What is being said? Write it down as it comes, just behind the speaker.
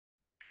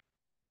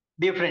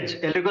Dear friends,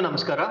 ಎಲ್ರಿಗೂ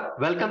ನಮಸ್ಕಾರ.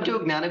 Welcome to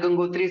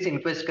ಜ್ಞಾನಗಂಗೋತ್ರಿ's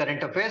Inquest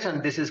Current Affairs and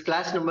this is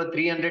class number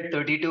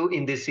 332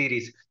 in this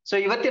series. So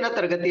ಇವತ್ತಿನ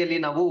ತರಗತಿಯಲ್ಲಿ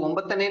ನಾವು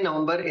 9ನೇ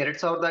November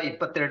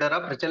 2022ರ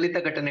ಪ್ರಚಲಿತ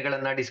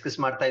ಘಟನೆಗಳನ್ನ ಡಿಸ್ಕಸ್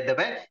ಮಾಡ್ತಾ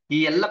ಇದ್ದೇವೆ. ಈ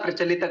ಎಲ್ಲ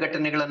ಪ್ರಚಲಿತ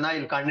ಘಟನೆಗಳನ್ನ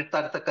ಇಲ್ಲಿ ಕಾಣಿಸ್ತಾ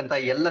ಇರತಕ್ಕಂತ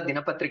ಎಲ್ಲ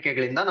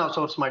ದಿನಪತ್ರಿಕೆಗಳಿಂದ ನಾವು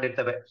ಸೋರ್ಸ್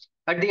ಮಾಡಿರ್ತೇವೆ.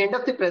 At the end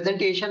of the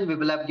presentation, we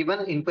will have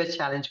given Inquest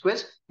challenge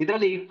quiz.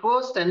 ಇದರಲ್ಲಿ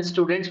first 10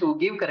 students who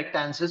give correct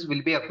answers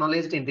will be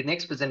acknowledged in the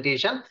next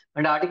presentation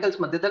and articles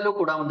ಮಧ್ಯದಲ್ಲೂ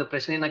ಕೂಡ ಒಂದು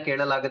ಪ್ರಶ್ನೆಯನ್ನ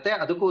ಕೇಳಲಾಗುತ್ತೆ.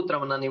 ಅದಕ್ಕೂ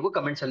ಉತ್ತರವನ್ನ ನೀವು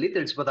ಕಮೆಂಟ್ಸ್ ಅಲ್ಲಿ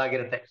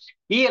ತಿಳಿಸಬಹುದಾಗಿರುತ್ತೆ.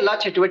 ಈ ಎಲ್ಲಾ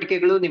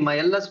ಚಟುವಟಿಕೆಗಳು ನಿಮ್ಮ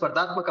ಎಲ್ಲ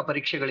ಸ್ಪರ್ಧಾತ್ಮಕ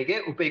ಪರೀಕ್ಷೆಗಳಿಗೆ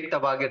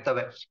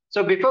ಉಪಯುಕ್ತವಾಗಿರ್ತವೆ. So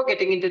before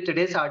getting into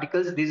today's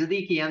articles, these are the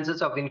key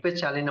answers of Inquest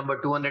challenge number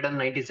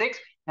 296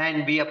 and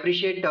we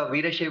appreciate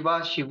Veerashaiva,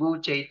 Shivu,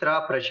 Chaitra,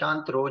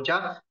 Prashant, Roja,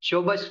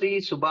 Shobhashree,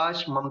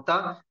 Subhash, Mamta,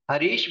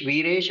 Harish,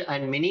 Veeresh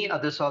and many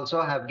others also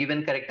have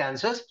given correct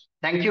answers.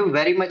 Thank you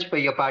very much for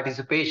your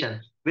participation.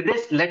 With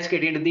this, let's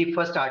get into the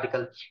first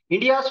article.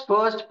 India's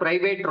first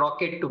private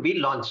rocket to be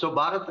launched. So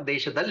Bharat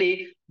ದೇಶದಲ್ಲಿ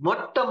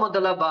ಮೊಟ್ಟ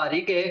ಮೊದಲ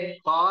ಬಾರಿಗೆ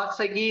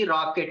ಖಾಸಗಿ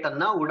rocket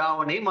ಅನ್ನ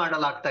ಉಡಾವಣೆ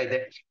ಮಾಡಲಾಗ್ತಾ ಇದೆ.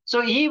 So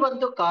ಈ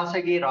ಒಂದು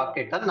ಖಾಸಗಿ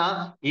ರಾಕೆಟ್ ಅನ್ನ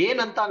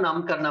ಏನಂತ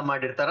ನಾಮಕರಣ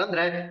ಮಾಡಿರ್ತಾರೆ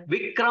ಅಂದ್ರೆ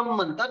ವಿಕ್ರಮ್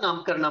ಅಂತ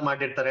ನಾಮಕರಣ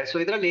ಮಾಡಿರ್ತಾರೆ. ಸೊ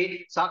ಇದರಲ್ಲಿ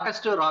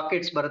ಸಾಕಷ್ಟು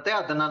ರಾಕೆಟ್ಸ್ ಬರುತ್ತೆ,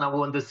 ಅದನ್ನ ನಾವು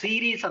ಒಂದು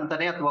ಸೀರೀಸ್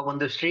ಅಂತಾನೆ ಅಥವಾ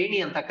ಒಂದು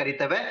ಶ್ರೇಣಿ ಅಂತ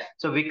ಕರಿತೇವೆ.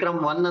 ಸೊ ವಿಕ್ರಮ್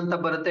 1 ಅಂತ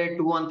ಬರುತ್ತೆ,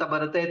 2 ಅಂತ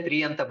ಬರುತ್ತೆ,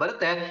 3 ಅಂತ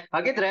ಬರುತ್ತೆ.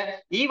 ಹಾಗಿದ್ರೆ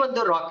ಈ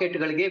ಒಂದು ರಾಕೆಟ್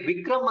ಗಳಿಗೆ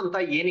ವಿಕ್ರಮ್ ಅಂತ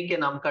ಏನಕ್ಕೆ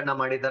ನಾಮಕರಣ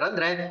ಮಾಡಿದ್ದಾರೆ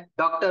ಅಂದ್ರೆ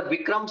ಡಾಕ್ಟರ್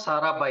ವಿಕ್ರಮ್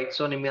ಸಾರಾಭಾಯ್.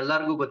 ಸೊ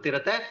ನಿಮ್ಗೆಲ್ಲರಿಗೂ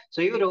ಗೊತ್ತಿರುತ್ತೆ. ಸೊ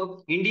ಇವರು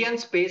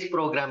ಇಂಡಿಯನ್ ಸ್ಪೇಸ್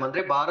ಪ್ರೋಗ್ರಾಮ್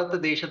ಅಂದ್ರೆ ಭಾರತ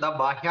ದೇಶದ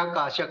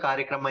ಬಾಹ್ಯಾಕಾಶ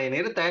ಕಾರ್ಯಕ್ರಮ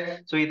ಏನಿರುತ್ತೆ,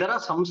 ಸೊ ಇದರ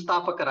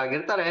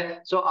ಸಂಸ್ಥಾಪಕರಾಗಿರ್ತಾರೆ.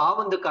 ಸೊ ಆ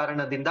ಒಂದು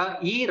ಕಾರಣದಿಂದ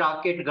ಈ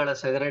ರಾಕೆಟ್ ಗಳ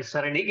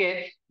ಸರಣಿಗೆ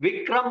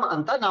ವಿಕ್ರಮ್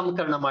ಅಂತ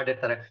ನಾಮಕರಣ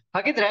ಮಾಡಿರ್ತಾರೆ.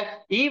 ಹಾಗಿದ್ರೆ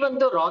ಈ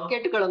ಒಂದು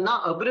ರಾಕೆಟ್ ಗಳನ್ನ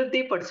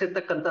ಅಭಿವೃದ್ಧಿ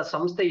ಪಡಿಸಿರ್ತಕ್ಕಂತ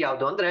ಸಂಸ್ಥೆ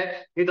ಯಾವುದು ಅಂದ್ರೆ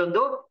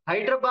ಇದೊಂದು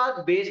ಹೈದರಾಬಾದ್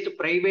ಬೇಸ್ಡ್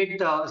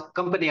ಪ್ರೈವೇಟ್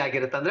ಕಂಪನಿ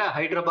ಆಗಿರುತ್ತೆ. ಅಂದ್ರೆ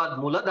ಹೈದರಾಬಾದ್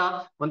ಮೂಲದ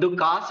ಒಂದು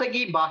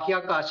ಖಾಸಗಿ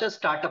ಬಾಹ್ಯಾಕಾಶ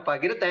ಸ್ಟಾರ್ಟ್ಅಪ್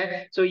ಆಗಿರುತ್ತೆ.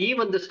 ಸೊ ಈ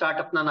ಒಂದು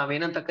ಸ್ಟಾರ್ಟ್ಅಪ್ ನ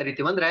ನಾವೇನಂತ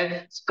ಕರಿತೀವಿ ಅಂದ್ರೆ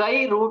ಸ್ಕೈ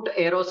ರೂಟ್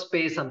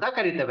ಏರೋಸ್ಪೇಸ್ ಅಂತ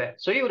ಕರಿತೇವೆ.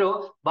 ಸೊ ಇವರು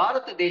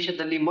ಭಾರತ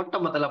ದೇಶದಲ್ಲಿ ಮೊಟ್ಟ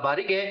ಮೊದಲ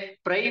ಬಾರಿಗೆ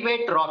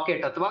ಪ್ರೈವೇಟ್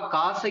ರಾಕೆಟ್ ಅಥವಾ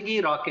ಖಾಸಗಿ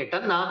ರಾಕೆಟ್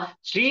ಅನ್ನ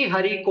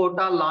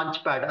ಶ್ರೀಹರಿಕೋಟಾ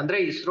ಲಾಂಚ್ ಪ್ಯಾಡ್ ಅಂದ್ರೆ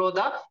ಇಸ್ರೋದ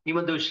ಈ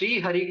ಒಂದು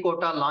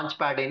ಶ್ರೀಹರಿಕೋಟಾ ಲಾಂಚ್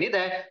ಪ್ಯಾಡ್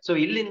ಏನಿದೆ, ಸೊ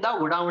ಇಲ್ಲಿಂದ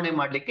ಉಡಾವಣೆ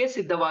ಮಾಡ್ಲಿಕ್ಕೆ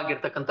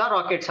ಸಿದ್ಧವಾಗಿರ್ತಕ್ಕಂಥ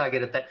ರಾಕೆಟ್ಸ್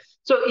ಆಗಿರುತ್ತೆ.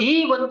 ಸೊ ಈ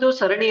ಒಂದು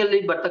ಸರಣಿಯಲ್ಲಿ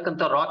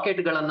ಬರ್ತಕ್ಕಂಥ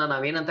ರಾಕೆಟ್ ಗಳನ್ನ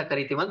ನಾವೇನಂತ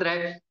ಕರಿತೀವಿ ಅಂದ್ರೆ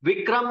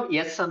ವಿಕ್ರಮ್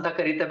ಎಸ್ ಅಂತ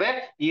ಕರಿತೇವೆ.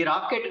 ಈ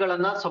ರಾಕೆಟ್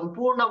ಗಳನ್ನ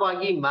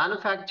ಸಂಪೂರ್ಣವಾಗಿ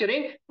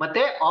ಮ್ಯಾನುಫ್ಯಾಕ್ಚರಿಂಗ್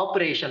ಮತ್ತೆ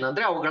ಆಪರೇಷನ್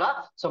ಅಂದ್ರೆ ಅವುಗಳ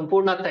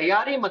ಸಂಪೂರ್ಣ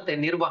ತಯಾರಿ ಮತ್ತೆ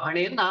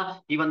ನಿರ್ವಹಣೆಯನ್ನ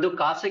ಈ ಒಂದು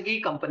ಖಾಸಗಿ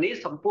ಕಂಪನಿ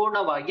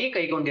ಸಂಪೂರ್ಣವಾಗಿ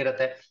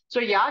ಕೈಗೊಂಡಿರುತ್ತೆ. ಸೊ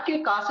ಯಾಕೆ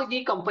ಖಾಸಗಿ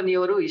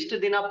ಕಂಪನಿಯವರು ಇಷ್ಟು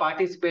ದಿನ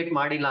ಪಾರ್ಟಿಸಿಪೇಟ್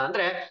ಮಾಡಿಲ್ಲ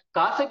ಅಂದ್ರೆ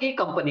ಖಾಸಗಿ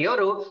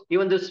ಕಂಪನಿಯವರು ಈ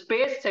ಒಂದು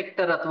ಸ್ಪೇಸ್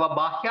ಸೆಕ್ಟರ್ ಅಥವಾ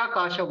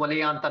ಬಾಹ್ಯಾಕಾಶ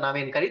ವಲಯ ಅಂತ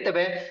ನಾವೇನ್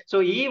ಕರಿತೇವೆ, ಸೊ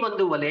ಈ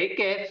ಒಂದು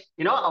ವಲಯಕ್ಕೆ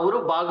ಅವರು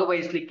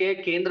ಭಾಗವಹಿಸ್ಲಿಕ್ಕೆ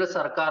ಕೇಂದ್ರ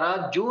ಸರ್ಕಾರ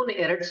ಜೂನ್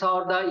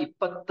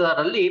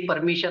 2020ರಲ್ಲಿ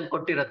ಪರ್ಮಿಷನ್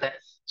ಕೊಟ್ಟಿರುತ್ತೆ.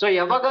 ಸೊ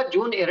ಯಾವಾಗ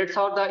ಜೂನ್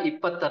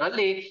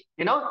 2020ರಲ್ಲಿ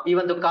ಈ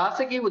ಒಂದು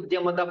ಖಾಸಗಿ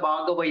ಉದ್ಯಮದ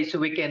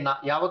ಭಾಗವಹಿಸುವಿಕೆಯನ್ನ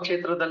ಯಾವ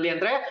ಕ್ಷೇತ್ರದಲ್ಲಿ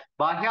ಅಂದ್ರೆ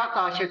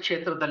ಬಾಹ್ಯಾಕಾಶ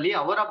ಕ್ಷೇತ್ರದಲ್ಲಿ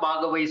ಅವರ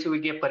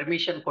ಭಾಗವಹಿಸುವಿಕೆ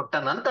ಪರ್ಮಿಷನ್ ಕೊಟ್ಟ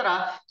ನಂತರ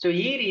ಸೊ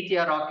ಈ ರೀತಿಯ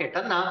ರಾಕೆಟ್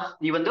ಅನ್ನ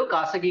ಈ ಒಂದು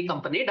ಖಾಸಗಿ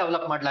ಕಂಪನಿ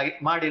ಡೆವಲಪ್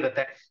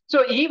ಮಾಡಿರುತ್ತೆ. ಸೊ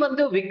ಈ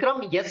ಒಂದು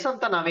ವಿಕ್ರಮ್ ಎಸ್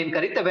ಅಂತ ನಾವೇನ್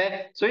ಕರಿತೇವೆ,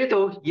 ಸೊ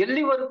ಇದು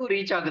ಎಲ್ಲಿವರೆಗೂ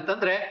ರೀಚ್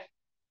ಆಗುತ್ತಂದ್ರೆ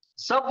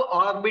ಸಬ್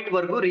ಆರ್ಬಿಟ್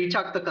ವರ್ಗೂ ರೀಚ್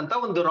ಆಗ್ತಕ್ಕಂತ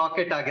ಒಂದು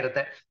ರಾಕೆಟ್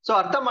ಆಗಿರುತ್ತೆ. ಸೊ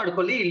ಅರ್ಥ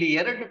ಮಾಡ್ಕೊಳ್ಳಿ, ಇಲ್ಲಿ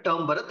 2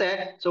 ಟರ್ಮ್ ಬರುತ್ತೆ.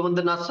 ಸೊ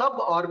ಒಂದನ್ನ ಸಬ್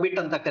ಆರ್ಬಿಟ್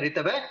ಅಂತ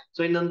ಕರಿತೇವೆ,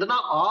 ಸೊ ಇನ್ನೊಂದನ್ನ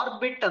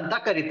ಆರ್ಬಿಟ್ ಅಂತ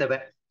ಕರಿತೇವೆ.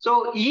 ಸೊ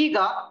ಈಗ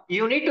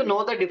you need to know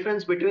the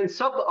difference between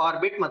sub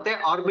orbit ಮತ್ತೆ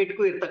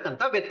ಆರ್ಬಿಟ್ಗೂ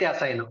ಇರ್ತಕ್ಕಂಥ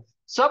ವ್ಯತ್ಯಾಸ ಏನು.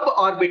 ಸಬ್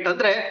ಆರ್ಬಿಟ್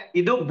ಅಂದ್ರೆ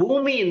ಇದು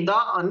ಭೂಮಿಯಿಂದ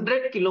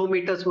 100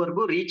 ಕಿಲೋಮೀಟರ್ಸ್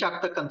ವರೆಗೂ ರೀಚ್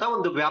ಆಗ್ತಕ್ಕಂತ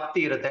ಒಂದು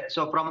ವ್ಯಾಪ್ತಿ ಇರುತ್ತೆ.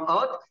 So from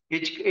earth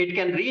it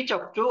can reach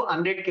up to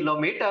 100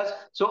 kilometres.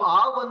 So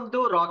ಆ ಒಂದು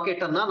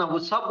ರಾಕೆಟ್ ಅನ್ನ ನಾವು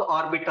ಸಬ್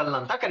ಆರ್ಬಿಟಲ್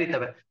ಅಂತ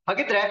ಕರಿತೇವೆ.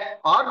 ಹಾಗಿದ್ರೆ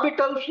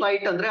ಆರ್ಬಿಟಲ್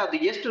ಫ್ಲೈಟ್ ಅಂದ್ರೆ ಅದು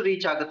ಎಷ್ಟು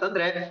ರೀಚ್ ಆಗುತ್ತೆ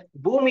ಅಂದ್ರೆ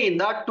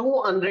ಭೂಮಿಯಿಂದ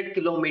 200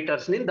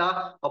 ಕಿಲೋಮೀಟರ್ಸ್ ನಿಂದ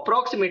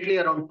ಅಪ್ರಾಕ್ಸಿಮೇಟ್ಲಿ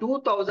ಅರೌಂಡ್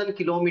 2000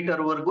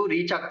 ಕಿಲೋಮೀಟರ್ ವರೆಗೂ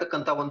ರೀಚ್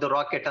ಆಗ್ತಕ್ಕಂತ ಒಂದು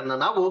ರಾಕೆಟ್ ಅನ್ನ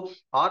ನಾವು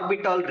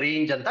ಆರ್ಬಿಟಲ್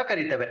ರೇಂಜ್ ಅಂತ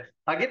ಕರಿತೇವೆ.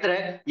 ಹಾಗಿದ್ರೆ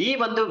ಈ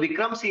ಒಂದು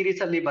ವಿಕ್ರಮ್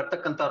ಸೀರೀಸ್ ಅಲ್ಲಿ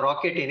ಬರ್ತಕ್ಕಂತ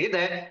ರಾಕೆಟ್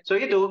ಏನಿದೆ, ಸೊ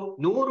ಇದು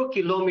 100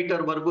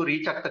 ಕಿಲೋಮೀಟರ್ ವರೆಗೂ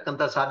ರೀಚ್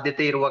ಆಗ್ತಕ್ಕಂತ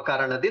ಸಾಧ್ಯತೆ ಇರುವ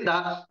ಕಾರಣದಿಂದ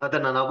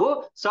ಅದನ್ನ ನಾವು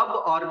ಸಬ್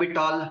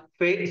ಆರ್ಬಿಟಲ್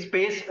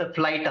ಸ್ಪೇಸ್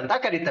ಫ್ಲೈಟ್ ಅಂತ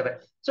ಕರಿತೇವೆ.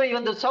 ಸೊ ಈ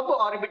ಒಂದು ಸಬ್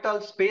ಆರ್ಬಿಟಲ್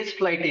ಸ್ಪೇಸ್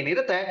ಫ್ಲೈಟ್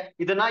ಏನಿರುತ್ತೆ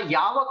ಇದನ್ನ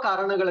ಯಾವ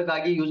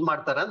ಕಾರಣಗಳಿಗಾಗಿ ಯೂಸ್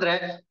ಮಾಡ್ತಾರೆ ಅಂದ್ರೆ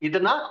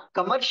ಇದನ್ನ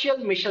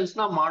ಕಮರ್ಷಿಯಲ್ ಮಿಷನ್ಸ್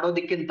ನ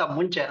ಮಾಡೋದಕ್ಕಿಂತ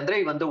ಮುಂಚೆ ಅಂದ್ರೆ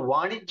ಈ ಒಂದು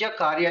ವಾಣಿಜ್ಯ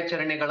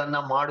ಕಾರ್ಯಾಚರಣೆಗಳನ್ನ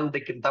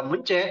ಮಾಡುವುದಕ್ಕಿಂತ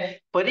ಮುಂಚೆ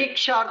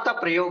ಪರೀಕ್ಷಾರ್ಥ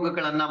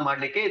ಪ್ರಯೋಗಗಳನ್ನ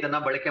ಮಾಡ್ಲಿಕ್ಕೆ ಇದನ್ನ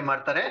ಬಳಕೆ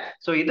ಮಾಡ್ತಾರೆ.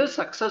 ಸೊ ಇದು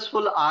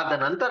ಸಕ್ಸಸ್ಫುಲ್ ಆದ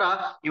ನಂತರ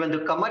ಈ ಒಂದು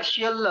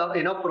ಕಮರ್ಷಿಯಲ್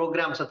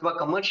ಪ್ರೋಗ್ರಾಮ್ಸ್ ಅಥವಾ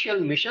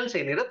ಕಮರ್ಷಿಯಲ್ ಮಿಷನ್ಸ್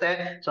ಏನಿರುತ್ತೆ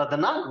ಸೊ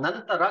ಅದನ್ನ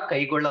ನಂತರ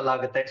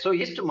ಕೈಗೊಳ್ಳಲಾಗುತ್ತೆ. ಸೊ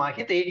ಇಷ್ಟು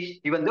ಮಾಹಿತಿ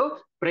ಈ ಒಂದು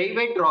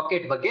ಪ್ರೈವೇಟ್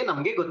ರಾಕೆಟ್ ಬಗ್ಗೆ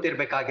ನಮ್ಗೆ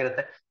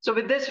ಗೊತ್ತಿರಬೇಕಾಗಿರುತ್ತೆ. So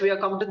with this we have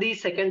come to the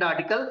second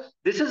article.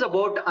 This is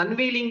about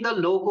unveiling the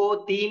logo,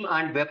 theme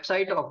and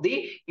website of the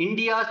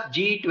India's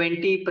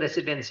G20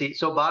 presidency.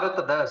 So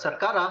ಭಾರತದ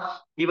ಸರ್ಕಾರ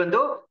ಈ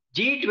ಒಂದು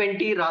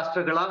G20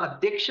 ರಾಷ್ಟ್ರಗಳ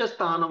ಅಧ್ಯಕ್ಷ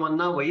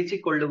ಸ್ಥಾನವನ್ನ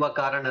ವಹಿಸಿಕೊಳ್ಳುವ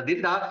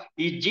ಕಾರಣದಿಂದ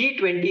ಈ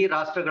G20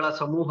 ರಾಷ್ಟ್ರಗಳ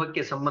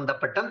ಸಮೂಹಕ್ಕೆ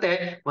ಸಂಬಂಧಪಟ್ಟಂತೆ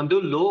ಒಂದು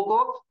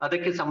ಲೋಗೋ,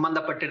 ಅದಕ್ಕೆ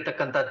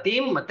ಸಂಬಂಧಪಟ್ಟಿರ್ತಕ್ಕಂಥ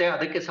ಥೀಮ್ ಮತ್ತೆ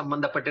ಅದಕ್ಕೆ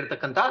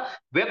ಸಂಬಂಧಪಟ್ಟಿರ್ತಕ್ಕಂಥ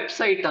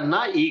ವೆಬ್ಸೈಟ್ ಅನ್ನ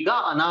ಈಗ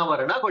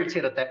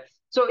ಅನಾವರಣಗೊಳಿಸಿರುತ್ತೆ.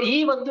 ಸೊ ಈ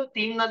ಒಂದು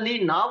ಥೀಮ್ ನಲ್ಲಿ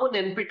ನಾವು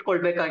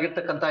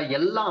ನೆನ್ಪಿಟ್ಕೊಳ್ಬೇಕಾಗಿರ್ತಕ್ಕಂತ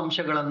ಎಲ್ಲಾ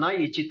ಅಂಶಗಳನ್ನ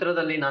ಈ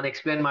ಚಿತ್ರದಲ್ಲಿ ನಾನು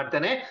ಎಕ್ಸ್ಪ್ಲೇನ್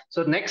ಮಾಡ್ತೇನೆ. ಸೊ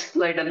ನೆಕ್ಸ್ಟ್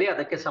ಸ್ಲೈಡ್ ಅಲ್ಲಿ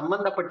ಅದಕ್ಕೆ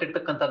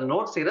ಸಂಬಂಧಪಟ್ಟಿರ್ತಕ್ಕಂಥ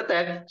ನೋಟ್ಸ್ ಇರುತ್ತೆ.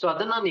 ಸೊ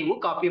ಅದನ್ನ ನೀವು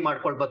ಕಾಪಿ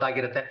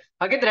ಮಾಡ್ಕೊಳ್ಬಹುದಾಗಿರುತ್ತೆ.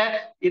 ಹಾಗಿದ್ರೆ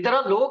ಇದರ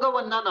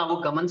ಲೋಗವನ್ನ ನಾವು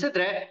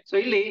ಗಮನಿಸಿದ್ರೆ, ಸೊ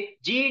ಇಲ್ಲಿ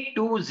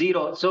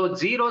G20, ಸೊ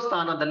 0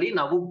 ಸ್ಥಾನದಲ್ಲಿ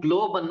ನಾವು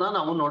ಗ್ಲೋಬ್ ಅನ್ನ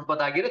ನಾವು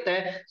ನೋಡ್ಬೋದಾಗಿರುತ್ತೆ.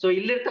 ಸೊ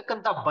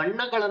ಇಲ್ಲಿರ್ತಕ್ಕಂಥ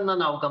ಬಣ್ಣಗಳನ್ನ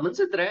ನಾವು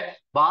ಗಮನಿಸಿದ್ರೆ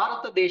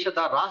ಭಾರತ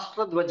ದೇಶದ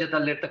ರಾಷ್ಟ್ರ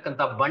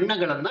ಧ್ವಜದಲ್ಲಿರ್ತಕ್ಕಂಥ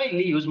ಬಣ್ಣಗಳನ್ನ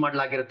ಇಲ್ಲಿ ಯೂಸ್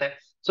ಮಾಡಲಾಗಿರುತ್ತೆ.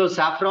 ಸೊ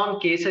ಸ್ಯಾಫ್ರಾನ್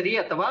ಕೇಸರಿ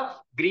ಅಥವಾ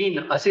ಗ್ರೀನ್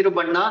ಹಸಿರು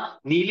ಬಣ್ಣ,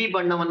 ನೀಲಿ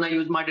ಬಣ್ಣವನ್ನ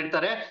ಯೂಸ್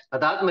ಮಾಡಿರ್ತಾರೆ.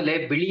 ಅದಾದ್ಮೇಲೆ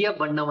ಬಿಳಿಯ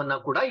ಬಣ್ಣವನ್ನ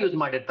ಕೂಡ ಯೂಸ್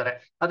ಮಾಡಿರ್ತಾರೆ.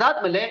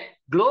 ಅದಾದ್ಮೇಲೆ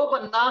ಗ್ಲೋಬ್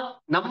ಅನ್ನ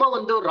ನಮ್ಮ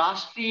ಒಂದು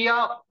ರಾಷ್ಟ್ರೀಯ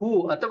ಹೂ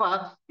ಅಥವಾ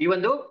ಈ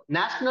ಒಂದು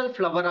ನ್ಯಾಷನಲ್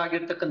ಫ್ಲವರ್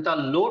ಆಗಿರ್ತಕ್ಕಂಥ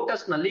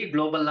ಲೋಟಸ್ ನಲ್ಲಿ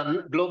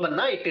ಗ್ಲೋಬ್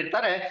ಅನ್ನ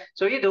ಇಟ್ಟಿರ್ತಾರೆ.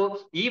 ಸೊ ಇದು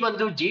ಈ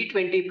ಒಂದು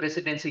G20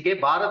 ಪ್ರೆಸಿಡೆನ್ಸಿಗೆ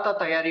ಭಾರತ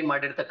ತಯಾರಿ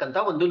ಮಾಡಿರ್ತಕ್ಕಂಥ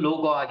ಒಂದು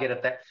ಲೋಗೋ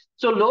ಆಗಿರುತ್ತೆ.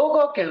 ಸೊ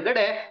ಲೋಗೋ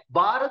ಕೆಳಗಡೆ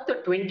ಭಾರತ್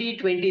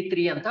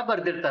 2023 ಅಂತ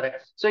ಬರ್ದಿರ್ತಾರೆ.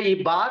 ಸೊ ಈ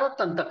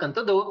ಭಾರತ್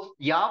ಅಂತಕ್ಕಂಥದ್ದು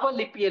ಯಾವ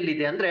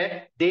ಲಿಪಿಯಲ್ಲಿದೆ ಅಂದ್ರೆ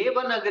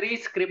ದೇವನಗರಿ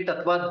ಸ್ಕ್ರಿಪ್ಟ್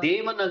ಅಥವಾ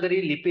ದೇವನಗರಿ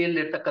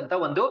ಲಿಪಿಯಲ್ಲಿರ್ತಕ್ಕಂಥ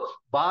ಒಂದು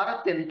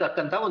ಭಾರತ್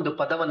ಎಂತಕ್ಕಂಥ ಒಂದು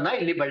ಪದವನ್ನ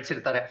ಇಲ್ಲಿ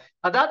ಬಳಸಿರ್ತಾರೆ.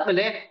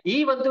 ಅದಾದ್ಮೇಲೆ ಈ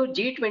ಒಂದು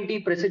G20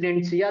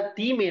 ಪ್ರೆಸಿಡೆನ್ಸಿಯ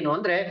ಥೀಮ್ ಏನು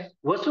ಅಂದ್ರೆ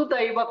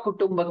ವಸುದೈವ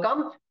ಕುಟುಂಬಕಂ,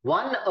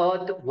 one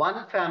earth, one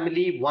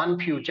family, one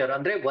future,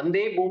 ಅಂದ್ರೆ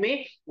ಒಂದೇ ಭೂಮಿ,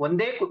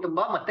 ಒಂದೇ ಕುಟುಂಬ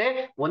ಮತ್ತೆ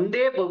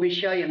ಒಂದೇ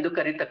ಭವಿಷ್ಯ ಎಂದು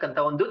ಕರೀತಕ್ಕಂಥ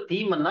ಒಂದು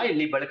ಥೀಮ್ ಅನ್ನ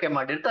ಇಲ್ಲಿ ಬಳಕೆ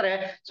ಮಾಡಿರ್ತಾರೆ.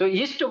 ಸೊ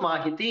ಇಷ್ಟು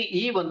ಮಾಹಿತಿ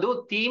ಈ ಒಂದು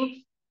ಥೀಮ್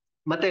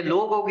ಮತ್ತೆ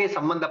ಲೋಗೋಗೆ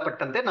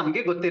ಸಂಬಂಧಪಟ್ಟಂತೆ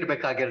ನಮ್ಗೆ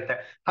ಗೊತ್ತಿರ್ಬೇಕಾಗಿರುತ್ತೆ.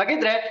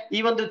 ಹಾಗಿದ್ರೆ ಈ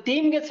ಒಂದು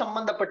ಥೀಮ್ಗೆ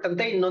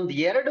ಸಂಬಂಧಪಟ್ಟಂತೆ ಇನ್ನೊಂದು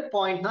 2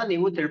 ಪಾಯಿಂಟ್ ನ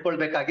ನೀವು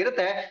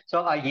ತಿಳ್ಕೊಳ್ಬೇಕಾಗಿರುತ್ತೆ. ಸೊ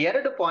ಆ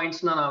 2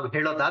 ಪಾಯಿಂಟ್ಸ್ ನ ನಾವು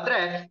ಹೇಳೋದಾದ್ರೆ,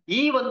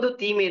 ಈ ಒಂದು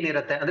ಥೀಮ್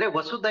ಏನಿರುತ್ತೆ ಅಂದ್ರೆ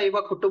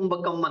ವಸುದೈವ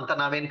ಕುಟುಂಬಕಂ ಅಂತ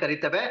ನಾವೇನ್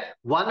ಕರಿತೇವೆ,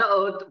 one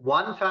earth,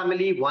 one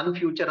family, one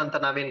future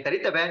ಅಂತ ನಾವೇನ್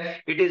ಕರಿತೇವೆ,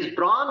 it is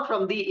drawn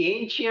from the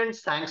ancient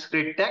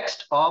Sanskrit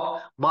text of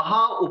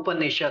ಮಹಾ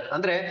ಉಪನಿಷತ್.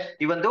 ಅಂದ್ರೆ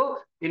ಈ ಒಂದು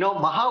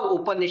ಮಹಾ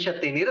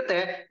ಉಪನಿಷತ್ ಏನಿರುತ್ತೆ,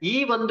 ಈ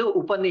ಒಂದು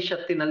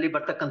ಉಪನಿಷತ್ತಿನಲ್ಲಿ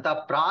ಬರ್ತಕ್ಕಂಥ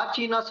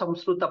ಪ್ರಾಚೀನ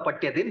ಸಂಸ್ಕೃತ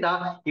ಪಠ್ಯದಿಂದ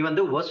ಈ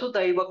ಒಂದು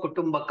ವಸುದೈವ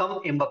ಕುಟುಂಬಕಂ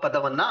ಎಂಬ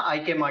ಪದವನ್ನ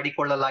ಆಯ್ಕೆ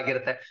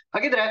ಮಾಡಿಕೊಳ್ಳಲಾಗಿರುತ್ತೆ.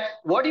 ಹಾಗಿದ್ರೆ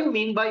ವಾಟ್ ಯು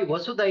ಮೀನ್ ಬೈ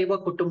ವಸುದೈವ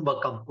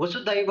ಕುಟುಂಬಕಂ?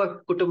 ವಸುದೈವ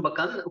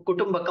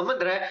ಕುಟುಂಬಕಂ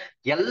ಅಂದ್ರೆ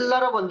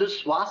ಎಲ್ಲರ ಒಂದು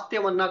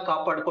ಸ್ವಾಸ್ಥ್ಯವನ್ನ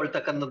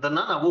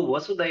ಕಾಪಾಡ್ಕೊಳ್ತಕ್ಕಂಥದ್ದನ್ನ ನಾವು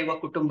ವಸುದೈವ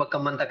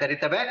ಕುಟುಂಬಕಂ ಅಂತ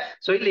ಕರಿತೇವೆ.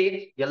 ಸೊ ಇಲ್ಲಿ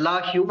ಎಲ್ಲಾ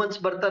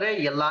ಹ್ಯೂಮನ್ಸ್ ಬರ್ತಾರೆ,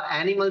 ಎಲ್ಲಾ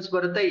ಆನಿಮಲ್ಸ್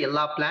ಬರುತ್ತೆ,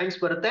 ಎಲ್ಲಾ ಪ್ಲಾಂಟ್ಸ್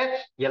ಬರುತ್ತೆ,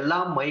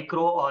 ಎಲ್ಲಾ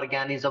ಮೈಕ್ರೋ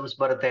ಆರ್ಗ್ಯಾನಿಸಮ್ಸ್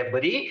ಬರುತ್ತೆ.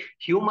 ಬರೀ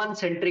ಹ್ಯೂಮನ್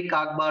ಸೆಂಟ್ರಿಕ್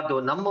ಆಗ್ಬಾರ್ದು.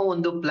 ನಮ್ಮ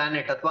ಒಂದು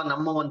ಪ್ಲಾನೆಟ್ ಅಥವಾ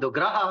ನಮ್ಮ ಒಂದು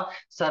ಗ್ರಹ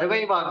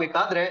ಸರ್ವೈವ್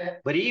ಆಗ್ಬೇಕಾದ್ರೆ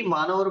ಬರೀ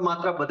ಮಾನವರು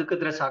ಮಾತ್ರ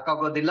ಬದುಕಿದ್ರೆ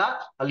ಸಾಕಾಗೋದಿಲ್ಲ.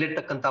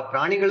 ಅಲ್ಲಿರ್ತಕ್ಕಂಥ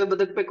ಪ್ರಾಣಿಗಳು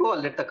ಬದುಕಬೇಕು,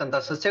 ಅಲ್ಲಿರ್ತಕ್ಕಂಥ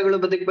ಸಸ್ಯಗಳು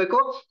ಬದುಕಬೇಕು.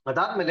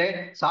 ಅದಾದ್ಮೇಲೆ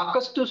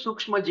ಸಾಕಷ್ಟು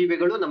ಸೂಕ್ಷ್ಮ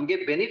ಜೀವಿಗಳು ನಮ್ಗೆ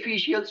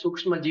ಬೆನಿಫಿಷಿಯಲ್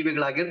ಸೂಕ್ಷ್ಮ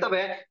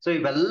ಜೀವಿಗಳಾಗಿರ್ತವೆ. ಸೊ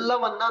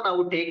ಇವೆಲ್ಲವನ್ನ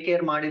ನಾವು ಟೇಕ್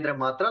ಕೇರ್ ಮಾಡಿದ್ರೆ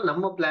ಮಾತ್ರ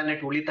ನಮ್ಮ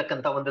ಪ್ಲಾನೆಟ್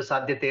ಉಳಿತಕ್ಕಂಥ ಒಂದು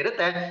ಸಾಧ್ಯತೆ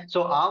ಇರುತ್ತೆ.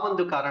 ಸೊ ಆ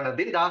ಒಂದು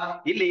ಕಾರಣದಿಂದ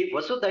ಇಲ್ಲಿ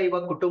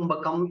ವಸುದೈವ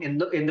ಕುಟುಂಬಕಂ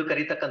ಎಂದು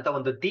ಕರೀತಕ್ಕಂಥ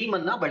ಒಂದು ಥೀಮ್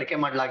ಅನ್ನ ಬಳಕೆ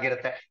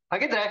ಮಾಡಲಾಗಿರುತ್ತೆ.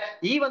 ಹಾಗಿದ್ರೆ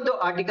ಈ ಒಂದು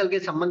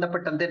ಆರ್ಟಿಕಲ್ಗೆ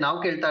ಸಂಬಂಧಪಟ್ಟಂತೆ ನಾವು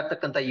ಕೇಳ್ತಾ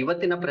ಇರ್ತಕ್ಕಂಥ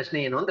ಇವತ್ತಿನ ಪ್ರಶ್ನೆ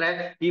ಏನು ಅಂದ್ರೆ,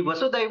 ಈ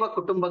ವಸುದೈವ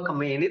ಕುಟುಂಬಕಂ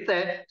ಏನಿದೆ,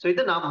 ಸೊ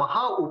ಇದನ್ನ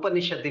ಮಹಾ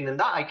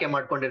ಉಪನಿಷತ್ತಿನಿಂದ ಆಯ್ಕೆ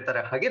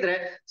ಮಾಡ್ಕೊಂಡಿರ್ತಾರೆ. ಹಾಗಿದ್ರೆ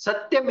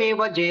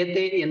ಸತ್ಯಮೇವ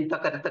ಜಯತೆ ಅಂತ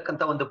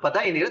ಕರೀತಕ್ಕಂಥ ಒಂದು ಪದ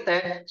ಏನಿರುತ್ತೆ,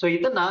 ಸೊ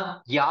ಇದನ್ನ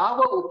ಯಾವ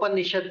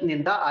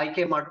ಉಪನಿಷತ್ನಿಂದ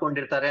ಆಯ್ಕೆ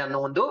ಮಾಡ್ಕೊಂಡಿರ್ತಾರೆ ಅನ್ನೋ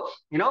ಒಂದು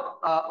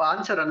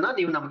ಆನ್ಸರ್ ಅನ್ನ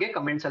ನೀವು ನಮ್ಗೆ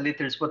ಕಮೆಂಟ್ಸ್ ಅಲ್ಲಿ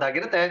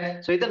ತಿಳಿಸಬಹುದಾಗಿರುತ್ತೆ.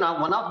 ಸೊ ಇದನ್ನ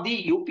one of the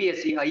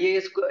UPSC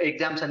IAS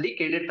exams ಅಲ್ಲಿ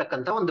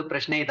ಕೇಳಿರ್ತಕ್ಕಂಥ ಒಂದು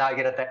ಪ್ರಶ್ನೆ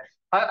ಇದಾಗಿರುತ್ತೆ.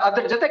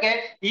 ಅದ್ರ ಜೊತೆಗೆ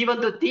ಈ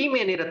ಒಂದು ಥೀಮ್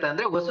ಏನಿರುತ್ತೆ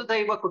ಅಂದ್ರೆ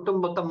ವಸುದೈವ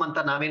ಕುಟುಂಬಕಂ ಅಂತ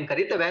ನಾವೇನ್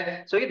ಕರಿತೇವೆ,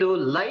 ಸೊ ಇದು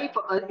ಲೈಫ್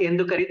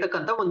ಎಂದು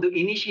ಕರೀತಕ್ಕಂಥ ಒಂದು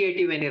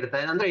ಇನಿಷಿಯೇಟಿವ್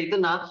ಏನಿರುತ್ತೆ, ಅಂದ್ರೆ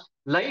ಇದನ್ನ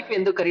ಲೈಫ್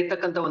ಎಂದು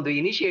ಕರೀತಕ್ಕಂಥ ಒಂದು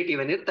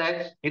ಇನಿಷಿಯೇಟಿವ್ ಏನಿರುತ್ತೆ,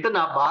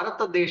 ಇದನ್ನ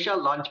ಭಾರತ ದೇಶ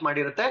ಲಾಂಚ್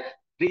ಮಾಡಿರುತ್ತೆ.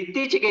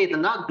 ಇತ್ತೀಚೆಗೆ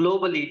ಇದನ್ನ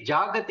ಗ್ಲೋಬಲಿ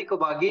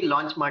ಜಾಗತಿಕವಾಗಿ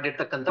ಲಾಂಚ್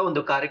ಮಾಡಿರ್ತಕ್ಕಂಥ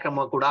ಒಂದು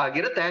ಕಾರ್ಯಕ್ರಮ ಕೂಡ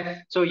ಆಗಿರುತ್ತೆ.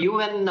 ಸೊ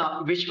UN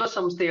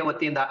ವಿಶ್ವಸಂಸ್ಥೆಯ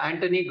ವತಿಯಿಂದ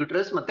ಆಂಟನಿ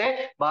ಗುಟೆರಸ್ ಮತ್ತೆ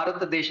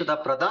ಭಾರತ ದೇಶದ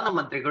ಪ್ರಧಾನ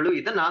ಮಂತ್ರಿಗಳು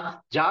ಇದನ್ನ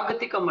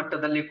ಜಾಗತಿಕ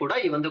ಮಟ್ಟದಲ್ಲಿ ಕೂಡ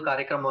ಈ ಒಂದು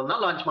ಕಾರ್ಯಕ್ರಮವನ್ನ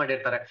ಲಾಂಚ್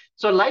ಮಾಡಿರ್ತಾರೆ.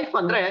 ಸೊ ಲೈಫ್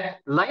ಅಂದ್ರೆ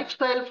ಲೈಫ್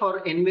ಸ್ಟೈಲ್ ಫಾರ್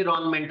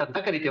ಎನ್ವಿರಾನ್ಮೆಂಟ್ ಅಂತ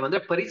ಕರಿತೀವಿ.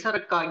 ಅಂದ್ರೆ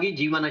ಪರಿಸರಕ್ಕಾಗಿ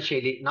ಜೀವನ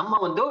ಶೈಲಿ. ನಮ್ಮ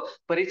ಒಂದು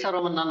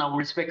ಪರಿಸರವನ್ನ ನಾವು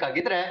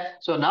ಉಳಿಸ್ಬೇಕಾಗಿದ್ರೆ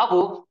ಸೊ ನಾವು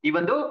ಈ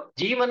ಒಂದು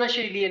ಜೀವನ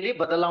ಶೈಲಿಯಲ್ಲಿ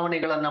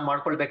ಬದಲಾವಣೆಗಳನ್ನ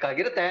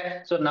ಮಾಡ್ಕೊಳ್ಬೇಕಾಗಿರುತ್ತೆ.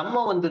 ಸೊ ನಮ್ಮ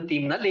ಒಂದು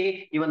ಥೀಮ್ ನಲ್ಲಿ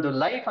ಈ ಒಂದು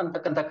ಲೈಫ್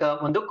ಅಂತಕ್ಕಂಥ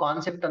ಒಂದು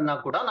ಕಾನ್ಸೆಪ್ಟ್ ಅನ್ನ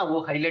ಕೂಡ ನಾವು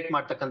ಹೈಲೈಟ್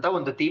ಮಾಡ್ತಕ್ಕಂಥ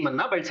ಒಂದು ಥೀಮ್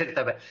ಅನ್ನ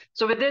ಬಳಸಿರ್ತೇವೆ.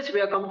 So with this we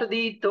are come to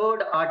the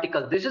third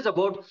article. This is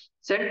about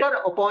centre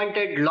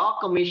appointed law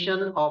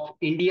commission of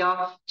India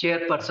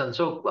chairperson.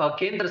 So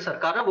ಕೇಂದ್ರ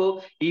ಸರ್ಕಾರವು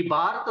ಈ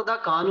ಭಾರತದ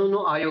ಕಾನೂನು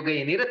ಆಯೋಗ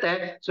ಏನಿರುತ್ತೆ,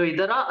 ಸೊ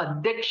ಇದರ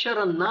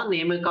ಅಧ್ಯಕ್ಷರನ್ನ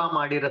ನೇಮಕ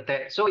ಮಾಡಿರುತ್ತೆ.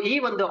 ಸೊ ಈ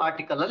ಒಂದು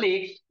ಆರ್ಟಿಕಲ್ ಅಲ್ಲಿ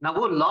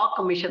ನಾವು ಲಾ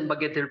ಕಮಿಷನ್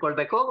ಬಗ್ಗೆ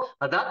ತಿಳ್ಕೊಳ್ಬೇಕು.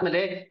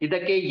 ಅದಾದ್ಮೇಲೆ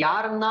ಇದಕ್ಕೆ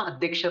ಯಾರನ್ನ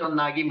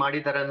ಅಧ್ಯಕ್ಷರನ್ನಾಗಿ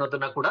ಮಾಡಿದ್ದಾರೆ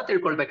ಅನ್ನೋದನ್ನ ಕೂಡ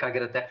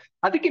ತಿಳ್ಕೊಳ್ಬೇಕಾಗಿರುತ್ತೆ.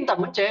 ಅದಕ್ಕಿಂತ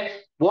ಮುಂಚೆ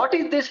what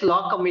is this law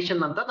commission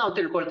ಅಂತ ನಾವು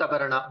ತಿಳ್ಕೊಳ್ತಾ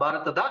ಬರೋಣ.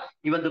 ಭಾರತದ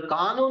ಈ ಒಂದು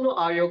ಕಾನೂನು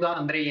ಆಯೋಗ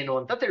ಅಂದ್ರೆ ಏನು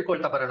ಅಂತ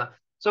ತಿಳ್ಕೊಳ್ತಾ ಬರೋಣ.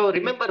 ಸೊ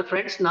ರಿಮೆಂಬರ್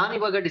ಫ್ರೆಂಡ್ಸ್, ನಾನು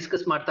ಇವಾಗ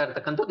ಡಿಸ್ಕಸ್ ಮಾಡ್ತಾ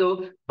ಇರ್ತಕ್ಕಂಥದ್ದು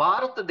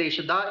ಭಾರತ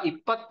ದೇಶದ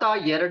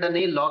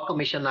 22ನೇ ಲಾ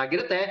ಕಮಿಷನ್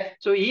ಆಗಿರುತ್ತೆ.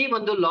 ಸೊ ಈ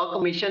ಒಂದು ಲಾ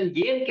ಕಮಿಷನ್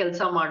ಏನ್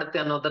ಕೆಲಸ ಮಾಡುತ್ತೆ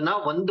ಅನ್ನೋದನ್ನ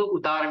ಒಂದು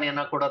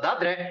ಉದಾಹರಣೆಯನ್ನ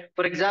ಕೊಡೋದಾದ್ರೆ,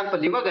 ಫಾರ್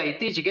ಎಕ್ಸಾಂಪಲ್ ಇವಾಗ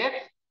ಇತ್ತೀಚೆಗೆ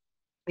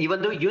ಈ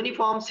ಒಂದು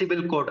ಯೂನಿಫಾರ್ಮ್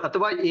ಸಿವಿಲ್ ಕೋಡ್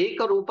ಅಥವಾ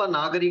ಏಕರೂಪ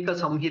ನಾಗರಿಕ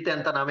ಸಂಹಿತೆ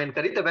ಅಂತ ನಾವೇನ್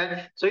ಕರಿತೇವೆ.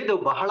 ಸೊ ಇದು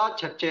ಬಹಳ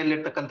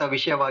ಚರ್ಚೆಯಲ್ಲಿರ್ತಕ್ಕಂಥ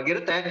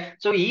ವಿಷಯವಾಗಿರುತ್ತೆ.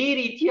 ಸೊ ಈ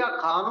ರೀತಿಯ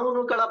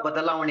ಕಾನೂನುಗಳ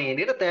ಬದಲಾವಣೆ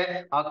ಏನಿರುತ್ತೆ,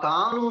 ಆ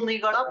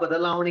ಕಾನೂನುಗಳ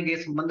ಬದಲಾವಣೆಗೆ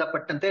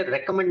ಸಂಬಂಧಪಟ್ಟಂತೆ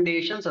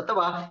ರೆಕಮೆಂಡೇಶನ್ಸ್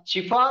ಅಥವಾ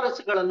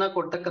ಶಿಫಾರಸುಗಳನ್ನ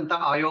ಕೊಡ್ತಕ್ಕಂಥ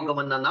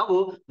ಆಯೋಗವನ್ನ ನಾವು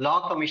ಲಾ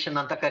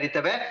ಕಮಿಷನ್ ಅಂತ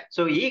ಕರಿತೇವೆ.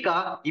 ಸೊ ಈಗ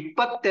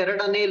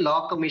 22ನೇ ಲಾ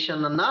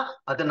ಕಮಿಷನ್ ಅನ್ನ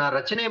ಅದನ್ನ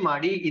ರಚನೆ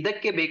ಮಾಡಿ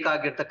ಇದಕ್ಕೆ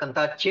ಬೇಕಾಗಿರ್ತಕ್ಕಂಥ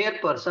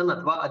ಚೇರ್ಪರ್ಸನ್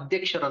ಅಥವಾ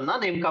ಅಧ್ಯಕ್ಷರನ್ನ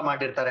ನೇಮಕ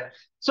ಮಾಡಿರ್ತಾರೆ.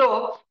 So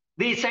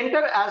the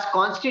centre as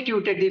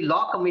constituted the law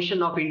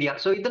commission of India.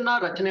 So ಇದನ್ನ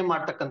ರಚನೆ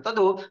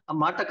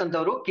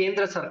ಮಾಡ್ತಕ್ಕಂಥವ್ರು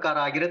ಕೇಂದ್ರ ಸರ್ಕಾರ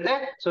ಆಗಿರುತ್ತೆ.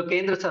 ಸೊ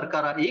ಕೇಂದ್ರ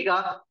ಸರ್ಕಾರ ಈಗ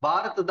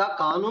ಭಾರತದ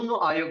ಕಾನೂನು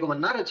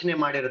ಆಯೋಗವನ್ನ ರಚನೆ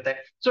ಮಾಡಿರುತ್ತೆ.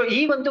 ಸೊ ಈ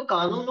ಒಂದು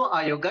ಕಾನೂನು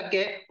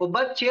ಆಯೋಗಕ್ಕೆ ಒಬ್ಬ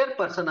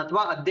ಚೇರ್ಪರ್ಸನ್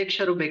ಅಥವಾ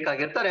ಅಧ್ಯಕ್ಷರು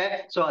ಬೇಕಾಗಿರ್ತಾರೆ.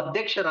 ಸೊ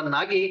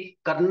ಅಧ್ಯಕ್ಷರನ್ನಾಗಿ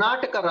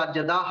ಕರ್ನಾಟಕ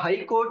ರಾಜ್ಯದ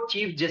ಹೈಕೋರ್ಟ್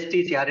ಚೀಫ್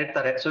ಜಸ್ಟಿಸ್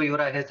ಯಾರಿರ್ತಾರೆ, ಸೊ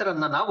ಇವರ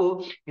ಹೆಸರನ್ನ ನಾವು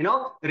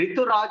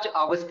ರಿತುರಾಜ್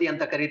ಅವಸ್ಥಿ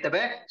ಅಂತ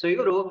ಕರಿತೇವೆ. ಸೊ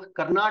ಇವರು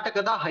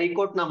ಕರ್ನಾಟಕದ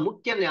ಹೈಕೋರ್ಟ್ ನ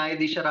ಮುಖ್ಯ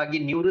ನ್ಯಾಯಾಧೀಶರಾಗಿ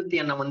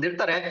ನಿವೃತ್ತಿಯನ್ನ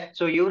ಹೊಂದಿರ್ತಾರೆ.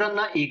 ಸೊ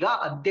ಇವರನ್ನ ಈಗ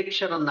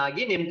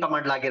ಅಧ್ಯಕ್ಷರನ್ನಾಗಿ ನೇಮಕ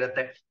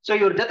ಮಾಡಲಾಗಿರುತ್ತೆ. ಸೊ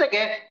ಇವ್ರ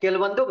ಜೊತೆಗೆ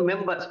ಕೆಲವೊಂದು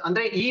ಮೆಂಬರ್ಸ್,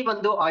 ಅಂದ್ರೆ ಈ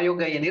ಒಂದು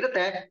ಆಯೋಗ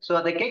ಏನಿರುತ್ತೆ, ಸೊ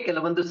ಅದಕ್ಕೆ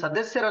ಕೆಲವೊಂದು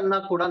ಸದಸ್ಯರನ್ನ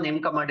ಕೂಡ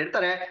ನೇಮಕ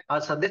ಮಾಡಿರ್ತಾರೆ. ಆ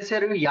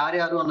ಸದಸ್ಯರು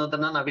ಯಾರ್ಯಾರು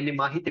ಅನ್ನೋದನ್ನ ನಾವಿಲ್ಲಿ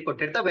ಮಾಹಿತಿ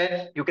ಕೊಟ್ಟಿರ್ತೇವೆ.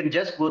 You can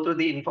just go through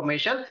the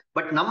information.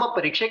 But ನಮ್ಮ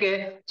ಪರೀಕ್ಷೆಗೆ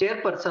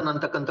ಚೇರ್ಪರ್ಸನ್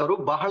ಅಂತಕ್ಕಂಥವ್ರು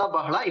ಬಹಳ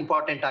ಬಹಳ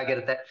ಇಂಪಾರ್ಟೆಂಟ್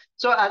ಆಗಿರುತ್ತೆ.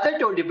 So as I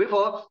told you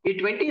before, ಈ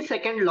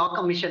 22nd ಲಾ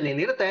ಕಮಿಷನ್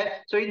ಏನಿರುತ್ತೆ,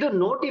 ಸೊ ಇದು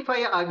ನೋಟಿಫೈ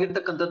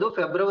ಆಗಿರ್ತಕ್ಕಂಥದ್ದು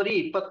ಫೆಬ್ರವರಿ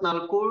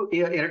 24,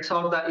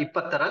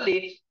 2020ರಲ್ಲಿ.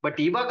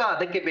 ಬಟ್ ಇವಾಗ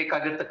ಅದಕ್ಕೆ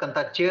ಬೇಕಾಗಿರ್ತಕ್ಕಂಥ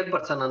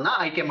ಚೇರ್ಪರ್ಸನ್ ಅನ್ನ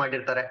ಆಯ್ಕೆ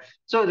ಮಾಡಿರ್ತಾರೆ.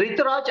 ಸೊ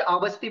ರಿತುರಾಜ್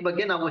ಅವಸ್ಥಿ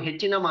ಬಗ್ಗೆ ನಾವು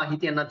ಹೆಚ್ಚಿನ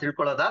ಮಾಹಿತಿಯನ್ನ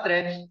ತಿಳ್ಕೊಳ್ಳೋದಾದ್ರೆ,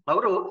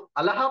 ಅವರು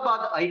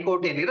ಅಲಹಾಬಾದ್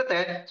ಹೈಕೋರ್ಟ್ ಏನಿರುತ್ತೆ,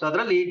 ಸೊ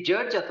ಅದರಲ್ಲಿ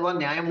ಜಡ್ಜ್ ಅಥವಾ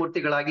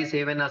ನ್ಯಾಯಮೂರ್ತಿಗಳಾಗಿ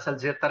ಸೇವೆಯನ್ನ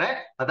ಸಲ್ಲಿಸಿರ್ತಾರೆ.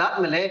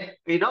 ಅದಾದ್ಮೇಲೆ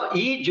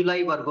ಈ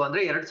ಜುಲೈವರೆಗೂ,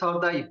 ಅಂದ್ರೆ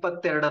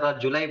 2022ರ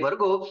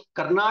ಜುಲೈವರೆಗೂ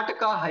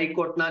ಕರ್ನಾಟಕ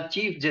ಹೈಕೋರ್ಟ್ ನ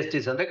ಚೀಫ್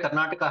ಜಸ್ಟಿಸ್, ಅಂದ್ರೆ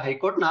ಕರ್ನಾಟಕ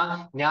ಹೈಕೋರ್ಟ್ ನ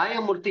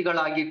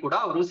ನ್ಯಾಯಮೂರ್ತಿಗಳಾಗಿ ಕೂಡ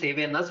ಅವರು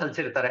ಸೇವೆಯನ್ನ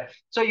ಸಲ್ಲಿಸಿರ್ತಾರೆ.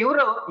 ಸೊ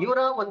ಇವರ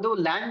ಒಂದು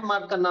ಲ್ಯಾಂಡ್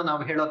ಮಾರ್ಕ್ ಅನ್ನ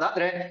ನಾವು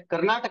ಹೇಳೋದಾದ್ರೆ,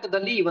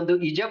 ಕರ್ನಾಟಕದಲ್ಲಿ ಈ ಒಂದು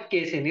ಇಜಬ್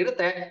ಕೇಸ್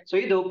ಏನಿರುತ್ತೆ, ಸೊ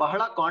ಇದು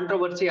ಬಹಳ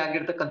ಕಾಂಟ್ರವರ್ಸಿ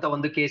ಆಗಿರ್ತಕ್ಕಂಥ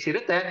ಒಂದು ಕೇಸ್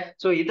ಇರುತ್ತೆ.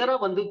 ಸೊ ಇದರ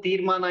ಒಂದು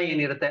ತೀರ್ಮಾನ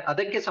ಏನಿರುತ್ತೆ,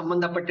 ಅದಕ್ಕೆ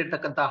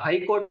ಸಂಬಂಧಪಟ್ಟಿರ್ತಕ್ಕಂಥ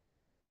ಹೈಕೋರ್ಟ್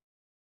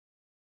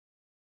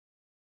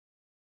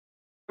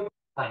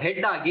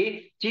ಹೆಡ್ ಆಗಿ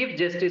chief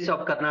justice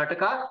of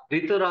Karnataka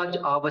Rituraj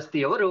Awasthi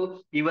ಅವರು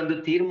ಈ ಒಂದು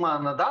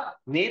ತೀರ್ಮಾನದ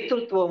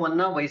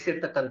ನೇತೃತ್ವವನ್ನ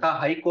ವಹಿಸಿರ್ತಕ್ಕಂಥ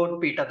ಹೈಕೋರ್ಟ್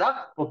ಪೀಠದ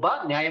ಒಬ್ಬ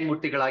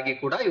ನ್ಯಾಯಮೂರ್ತಿಗಳಾಗಿ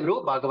ಕೂಡ ಇವರು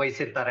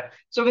ಭಾಗವಹಿಸಿರ್ತಾರೆ.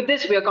 So with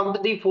this we come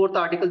to the 4th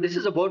article. This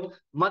is about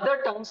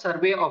mother tongue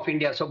survey of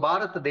India. So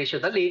Bharat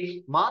ದೇಶದಲ್ಲಿ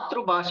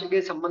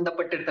ಮಾತೃಭಾಷೆಗೆ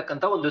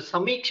ಸಂಬಂಧಪಟ್ಟಿರ್ತಕ್ಕಂಥ ಒಂದು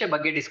ಸಮೀಕ್ಷೆ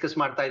ಬಗ್ಗೆ ಡಿಸ್ಕಸ್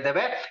ಮಾಡ್ತಾ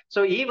ಇದ್ದೇವೆ.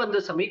 ಸೊ ಈ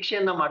ಒಂದು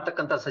ಸಮೀಕ್ಷೆಯನ್ನ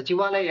ಮಾಡ್ತಕ್ಕಂಥ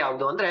ಸಚಿವಾಲಯ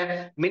ಯಾವುದು ಅಂದ್ರೆ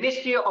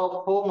ಮಿನಿಸ್ಟ್ರಿ ಆಫ್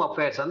ಹೋಮ್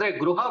ಅಫೇರ್ಸ್, ಅಂದ್ರೆ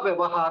ಗೃಹ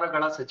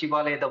ವ್ಯವಹಾರಗಳ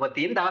ಸಚಿವಾಲಯದ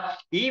ವತಿಯಿಂದ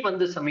ಈ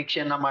ಒಂದು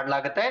ಸಮೀಕ್ಷೆಯನ್ನ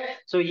ಮಾಡಲಾಗುತ್ತೆ.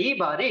 ಸೊ ಈ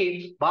ಬಾರಿ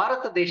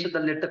ಭಾರತ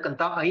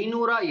ದೇಶದಲ್ಲಿರ್ತಕ್ಕಂಥ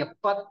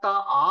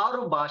 576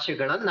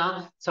 ಭಾಷೆಗಳನ್ನ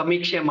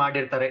ಸಮೀಕ್ಷೆ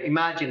ಮಾಡಿರ್ತಾರೆ.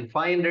 ಇಮ್ಯಾಜಿನ್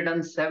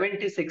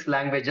 576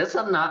 ಲ್ಯಾಂಗ್ವೇಜಸ್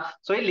ಅನ್ನ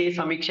ಸೊ ಇಲ್ಲಿ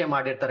ಸಮೀಕ್ಷೆ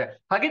ಮಾಡಿರ್ತಾರೆ.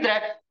 ಹಾಗಿದ್ರೆ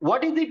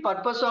what is the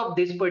purpose of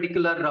this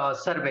particular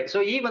survey?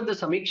 So ಈ ಒಂದು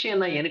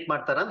ಸಮೀಕ್ಷೆಯನ್ನ ಏನಕ್ಕೆ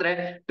ಮಾಡ್ತಾರೆ ಅಂದ್ರೆ,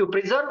 to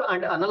preserve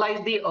and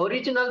analyse the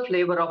original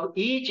flavour of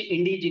each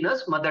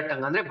indigenous mother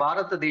tongue. ಅಂದ್ರೆ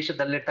ಭಾರತ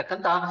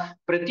ದೇಶದಲ್ಲಿರ್ತಕ್ಕಂಥ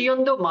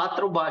ಪ್ರತಿಯೊಂದು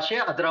ಮಾತೃಭಾಷೆ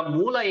ಅದರ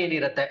ಮೂಲ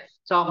ಏನಿರುತ್ತೆ,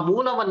 ಸೊ ಆ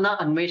ಮೂಲವನ್ನ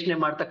ಅನ್ವೇಷಣೆ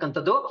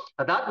ಮಾಡ್ತಕ್ಕಂಥದ್ದು,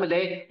 ಅದಾದ್ಮೇಲೆ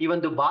ಈ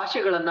ಒಂದು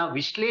ಭಾಷೆಗಳನ್ನ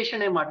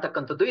ವಿಶ್ಲೇಷಣೆ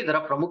ಮಾಡ್ತಕ್ಕಂಥದ್ದು ಇದರ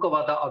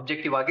ಪ್ರಮುಖವಾದ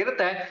ಆಬ್ಜೆಕ್ಟಿವ್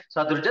ಆಗಿರುತ್ತೆ. ಸೊ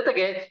ಅದ್ರ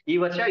ಜೊತೆಗೆ ಈ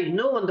ವರ್ಷ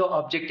ಇನ್ನೂ ಒಂದು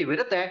ಆಬ್ಜೆಕ್ಟಿವ್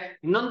ಇರುತ್ತೆ.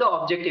 ಇನ್ನೊಂದು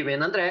ಆಬ್ಜೆಕ್ಟಿವ್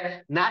ಏನಂದ್ರೆ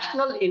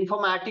ನ್ಯಾಷನಲ್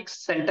ಇನ್ಫಾರ್ಮ್ಯಾಟಿಕ್ಸ್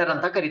ಸೆಂಟರ್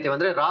ಅಂತ ಕರಿತೇವೆ,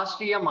 ಅಂದ್ರೆ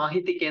ರಾಷ್ಟ್ರೀಯ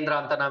ಮಾಹಿತಿ ಕೇಂದ್ರ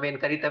ಅಂತ ನಾವೇನ್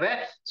ಕರಿತೇವೆ.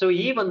 ಸೊ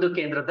ಈ ಒಂದು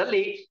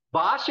ಕೇಂದ್ರದಲ್ಲಿ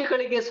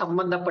ಭಾಷೆಗಳಿಗೆ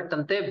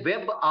ಸಂಬಂಧಪಟ್ಟಂತೆ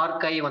ವೆಬ್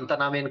ಆರ್ಕೈವ್ ಅಂತ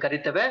ನಾವೇನ್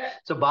ಕರಿತೇವೆ.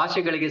 ಸೊ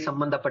ಭಾಷೆಗಳಿಗೆ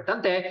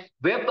ಸಂಬಂಧಪಟ್ಟಂತೆ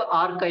ವೆಬ್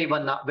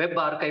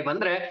ಆರ್ಕೈವ್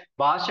ಅಂದ್ರೆ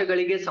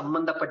ಭಾಷೆಗಳಿಗೆ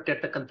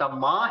ಸಂಬಂಧಪಟ್ಟಿರ್ತಕ್ಕಂಥ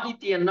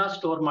ಮಾಹಿತಿಯನ್ನ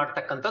ಸ್ಟೋರ್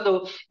ಮಾಡ್ತಕ್ಕಂಥದ್ದು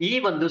ಈ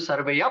ಒಂದು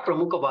ಸರ್ವೆಯ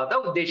ಪ್ರಮುಖವಾದ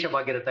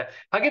ಉದ್ದೇಶವಾಗಿರುತ್ತೆ.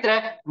 ಹಾಗಿದ್ರೆ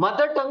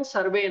ಮದರ್ ಟಂಗ್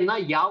ಸರ್ವೆಯನ್ನ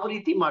ಯಾವ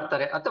ರೀತಿ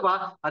ಮಾಡ್ತಾರೆ, ಅಥವಾ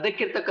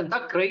ಅದಕ್ಕಿರ್ತಕ್ಕಂಥ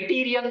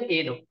ಕ್ರೈಟೀರಿಯನ್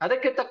ಏನು?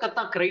 ಅದಕ್ಕಿರ್ತಕ್ಕಂಥ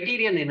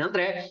ಕ್ರೈಟೀರಿಯನ್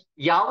ಏನಂದ್ರೆ,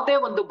 ಯಾವುದೇ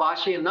ಒಂದು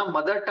ಭಾಷೆಯನ್ನ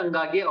ಮದರ್ ಟಂಗ್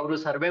ಆಗಿ ಅವರು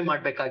ಸರ್ವೆ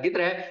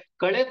ಮಾಡ್ಬೇಕಾಗಿದ್ರೆ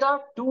ಕಳೆದ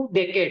 2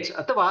 decades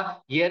ಅಥವಾ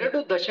 2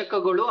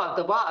 ದಶಕಗಳು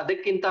ಅಥವಾ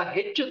ಅದಕ್ಕಿಂತ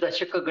ಹೆಚ್ಚು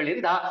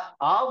ದಶಕಗಳಿಂದ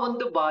ಆ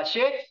ಒಂದು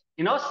ಭಾಷೆ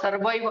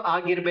ಸರ್ವೈವ್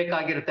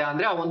ಆಗಿರ್ಬೇಕಾಗಿರುತ್ತೆ,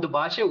 ಅಂದ್ರೆ ಆ ಒಂದು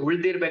ಭಾಷೆ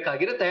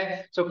ಉಳಿದಿರ್ಬೇಕಾಗಿರುತ್ತೆ.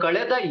 ಸೊ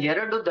ಕಳೆದ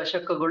 2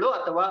 ದಶಕಗಳು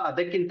ಅಥವಾ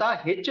ಅದಕ್ಕಿಂತ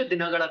ಹೆಚ್ಚು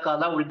ದಿನಗಳ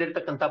ಕಾಲ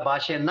ಉಳಿದಿರ್ತಕ್ಕಂಥ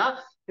ಭಾಷೆಯನ್ನ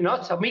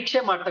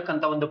ಸಮೀಕ್ಷೆ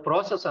ಮಾಡ್ತಕ್ಕಂಥ ಒಂದು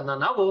ಪ್ರೋಸೆಸ್ ಅನ್ನ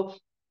ನಾವು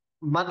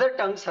mother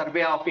tongue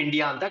survey of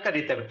India ಅಂತ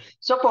ಕರಿತೇವೆ.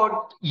 ಸಪೋರ್ಟ್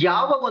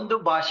ಯಾವ ಒಂದು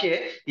ಭಾಷೆ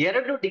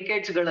 2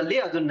 ಡಿಕೇಡ್ಸ್ ಗಳಲ್ಲಿ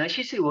ಅದು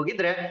ನಶಿಸಿ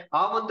ಹೋಗಿದ್ರೆ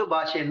ಆ ಒಂದು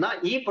ಭಾಷೆಯನ್ನ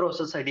ಈ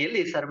ಪ್ರೋಸೆಸ್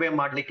ಅಡಿಯಲ್ಲಿ ಸರ್ವೆ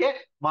ಮಾಡ್ಲಿಕ್ಕೆ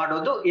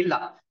ಮಾಡೋದು ಇಲ್ಲ.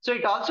 So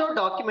it also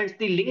documents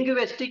the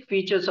linguistic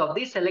features of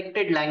the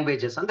selected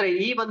languages. ಅಂದ್ರೆ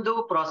ಈ ಒಂದು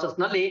ಪ್ರಾಸೆಸ್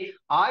ನಲ್ಲಿ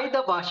ಆಯ್ದ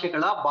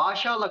ಭಾಷೆಗಳ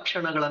ಭಾಷಾ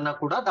ಲಕ್ಷಣಗಳನ್ನ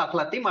ಕೂಡ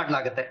ದಾಖಲಾತಿ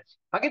ಮಾಡಲಾಗುತ್ತೆ.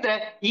 ಹಾಗಿದ್ರೆ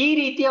ಈ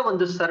ರೀತಿಯ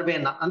ಒಂದು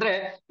ಸರ್ವೆಯನ್ನ ಅಂದ್ರೆ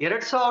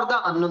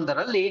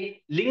 2011ರಲ್ಲಿ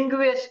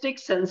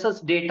ಲಿಂಗ್ವಿಸ್ಟಿಕ್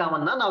ಸೆನ್ಸಸ್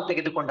ಡೇಟಾವನ್ನ ನಾವು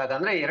ತೆಗೆದುಕೊಂಡಾಗ,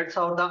 ಅಂದ್ರೆ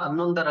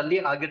 2011ರಲ್ಲಿ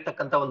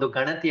ಆಗಿರ್ತಕ್ಕಂಥ ಒಂದು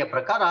ಗಣತಿಯ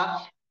ಪ್ರಕಾರ,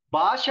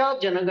 ಭಾಷಾ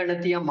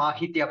ಜನಗಣತಿಯ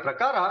ಮಾಹಿತಿಯ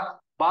ಪ್ರಕಾರ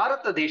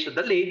ಭಾರತ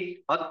ದೇಶದಲ್ಲಿ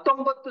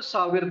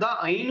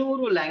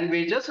 19,500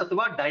 ಲ್ಯಾಂಗ್ವೇಜಸ್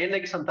ಅಥವಾ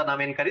ಡಯಲೆಕ್ಟ್ಸ್ ಅಂತ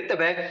ನಾವೇನ್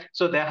ಕರಿತೇವೆ.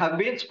 So they have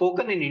been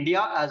spoken in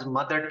India as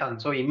mother tongue.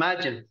 So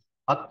imagine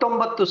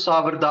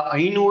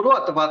 19,500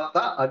 ಅಥವಾ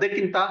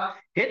ಅದಕ್ಕಿಂತ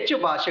ಹೆಚ್ಚು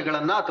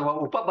ಭಾಷೆಗಳನ್ನ ಅಥವಾ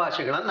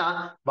ಉಪಭಾಷೆಗಳನ್ನ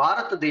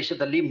ಭಾರತ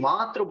ದೇಶದಲ್ಲಿ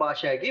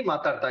ಮಾತೃಭಾಷೆಯಾಗಿ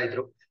ಮಾತಾಡ್ತಾ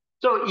ಇದ್ರು.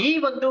 ಸೊ ಈ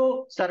ಒಂದು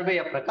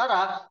ಸರ್ವೆಯ ಪ್ರಕಾರ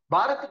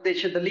ಭಾರತ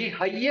ದೇಶದಲ್ಲಿ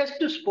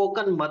ಹೈಯೆಸ್ಟ್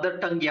ಸ್ಪೋಕನ್ ಮದರ್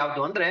ಟಂಗ್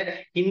ಯಾವುದು ಅಂದ್ರೆ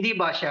ಹಿಂದಿ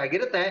ಭಾಷೆ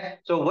ಆಗಿರುತ್ತೆ.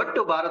 ಸೊ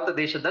ಒಟ್ಟು ಭಾರತ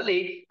ದೇಶದಲ್ಲಿ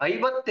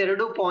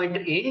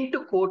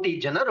 52.8 ಕೋಟಿ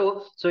ಜನರು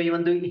ಸೊ ಈ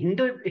ಒಂದು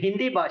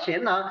ಹಿಂದಿ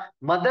ಭಾಷೆಯನ್ನ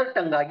ಮದರ್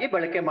ಟಂಗ್ ಆಗಿ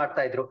ಬಳಕೆ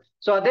ಮಾಡ್ತಾ ಇದ್ರು.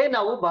 ಸೊ ಅದೇ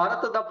ನಾವು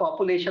ಭಾರತದ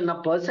ಪಾಪ್ಯುಲೇಷನ್ ನ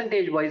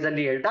ಪರ್ಸೆಂಟೇಜ್ ವೈಸ್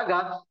ಅಲ್ಲಿ ಹೇಳಿದಾಗ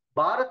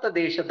ಭಾರತ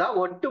ದೇಶದ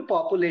ಒಟ್ಟು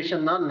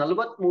ಪಾಪ್ಯುಲೇಷನ್ ನ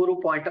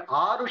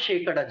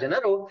 43.6%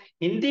 ಜನರು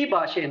ಹಿಂದಿ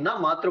ಭಾಷೆಯನ್ನ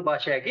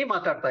ಮಾತೃಭಾಷೆಯಾಗಿ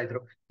ಮಾತಾಡ್ತಾ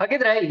ಇದ್ರು.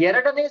 ಹಾಗಿದ್ರೆ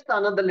ಎರಡನೇ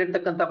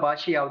ಸ್ಥಾನದಲ್ಲಿರ್ತಕ್ಕಂಥ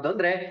ಭಾಷೆ ಯಾವುದು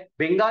ಅಂದ್ರೆ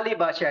ಬೆಂಗಾಲಿ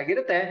ಭಾಷೆ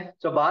ಆಗಿರುತ್ತೆ.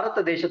 ಸೊ ಭಾರತ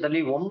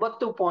ದೇಶದಲ್ಲಿ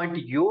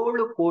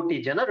 9.7 ಕೋಟಿ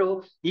ಜನರು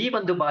ಈ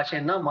ಒಂದು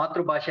ಭಾಷೆಯನ್ನ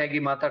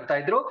ಮಾತೃಭಾಷೆಯಾಗಿ ಮಾತಾಡ್ತಾ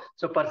ಇದ್ರು.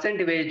 ಸೊ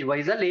ಪರ್ಸೆಂಟೇಜ್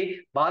ವೈಸ್ ಅಲ್ಲಿ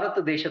ಭಾರತ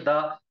ದೇಶದ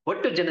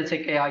ಒಟ್ಟು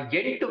ಜನಸಂಖ್ಯೆಯ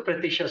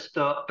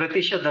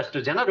 8%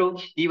 ಜನರು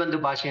ಈ ಒಂದು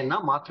ಭಾಷೆಯನ್ನ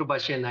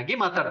ಮಾತೃಭಾಷೆಯನ್ನಾಗಿ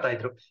ಮಾತಾಡ್ತಾ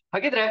ಇದ್ರು.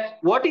 ಹಾಗಿದ್ರೆ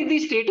what is the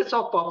status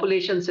of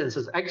population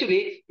census? Actually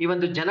ಈ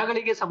ಒಂದು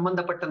ಜನಗಳಿಗೆ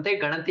ಸಂಬಂಧಪಟ್ಟಂತೆ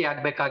ಗಣತಿ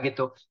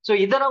ಆಗ್ಬೇಕಾಗಿತ್ತು. ಸೊ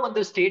ಇದರ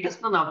ಒಂದು ಸ್ಟೇಟಸ್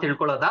ನ ನಾವು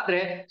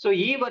ತಿಳ್ಕೊಳ್ಳೋದಾದ್ರೆ ಸೊ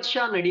ಈ ವರ್ಷ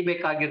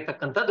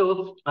ನಡಿಬೇಕಾಗಿರ್ತಕ್ಕಂಥದ್ದು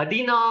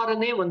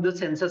 16ನೇ ಒಂದು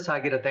ಸೆನ್ಸಸ್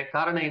ಆಗಿರುತ್ತೆ.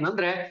 ಕಾರಣ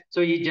ಏನಂದ್ರೆ ಸೊ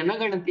ಈ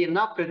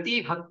ಜನಗಣತಿಯನ್ನ ಪ್ರತಿ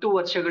 10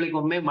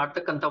 ವರ್ಷಗಳಿಗೊಮ್ಮೆ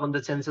ಮಾಡ್ತಕ್ಕಂಥ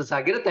ಒಂದು ಸೆನ್ಸಸ್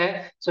ಆಗಿರುತ್ತೆ.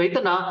 ಸೊ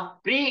ಇದನ್ನ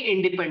ಪ್ರೀ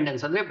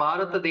ಇಂಡಿಪೆಂಡೆನ್ಸ್ ಅಂದ್ರೆ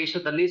ಭಾರತ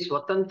ದೇಶದಲ್ಲಿ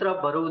ಸ್ವತಂತ್ರ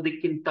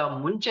ಬರುವುದಕ್ಕಿಂತ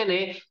ಮುಂಚೆನೆ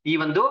ಈ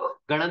ಒಂದು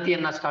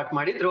ಗಣತಿಯನ್ನ ಸ್ಟಾರ್ಟ್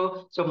ಮಾಡಿದ್ರು.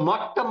 ಸೊ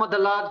ಮೊಟ್ಟ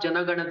ಮೊದಲ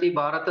ಜನಗಣತಿ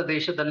ಭಾರತ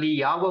ದೇಶದಲ್ಲಿ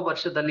ಯಾವ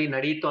ವರ್ಷದಲ್ಲಿ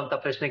ನಡೆಯಿತು ಅಂತ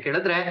ಪ್ರಶ್ನೆ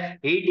ಕೇಳಿದ್ರೆ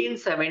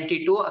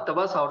 1872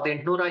 ಅಥವಾ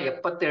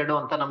 1872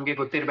 ಅಂತ ನಮ್ಗೆ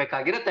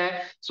ಗೊತ್ತಿರ್ಬೇಕಾಗಿರುತ್ತೆ.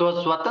 ಸೊ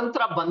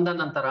ಸ್ವತಂತ್ರ ಬಂದ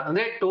ನಂತರ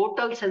ಅಂದ್ರೆ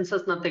ಟೋಟಲ್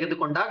ಸೆನ್ಸಸ್ ನ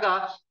ತೆಗೆದುಕೊಂಡಾಗ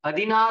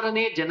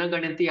 16ನೇ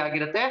ಜನಗಣತಿ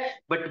ಆಗಿರುತ್ತೆ.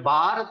 ಬಟ್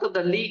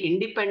ಭಾರತದಲ್ಲಿ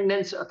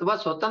ಇಂಡಿಪೆಂಡೆನ್ಸ್ ಅಥವಾ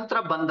ಸ್ವತಂತ್ರ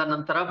ಬಂದ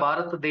ನಂತರ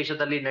ಭಾರತ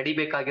ದೇಶದಲ್ಲಿ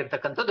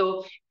ನಡಿಬೇಕಾಗಿರ್ತಕ್ಕಂಥದ್ದು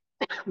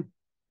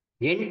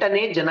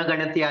 8ನೇ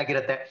ಜನಗಣತಿ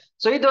ಆಗಿರುತ್ತೆ.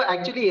 ಸೊ ಇದು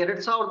ಆಕ್ಚುಲಿ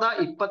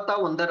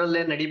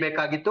 2021ರಲ್ಲೇ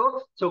ನಡಿಬೇಕಾಗಿತ್ತು.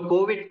 ಸೊ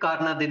ಕೋವಿಡ್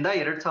ಕಾರಣದಿಂದ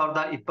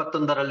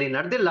 2021ರಲ್ಲಿ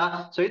ನಡೆದಿಲ್ಲ.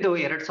 ಸೊ ಇದು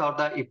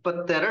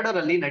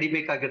 2022ರಲ್ಲಿ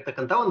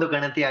ನಡಿಬೇಕಾಗಿರ್ತಕ್ಕಂಥ ಒಂದು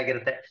ಗಣತಿ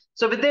ಆಗಿರುತ್ತೆ.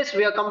 So with this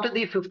we are come to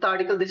the 5th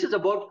article. This is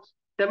about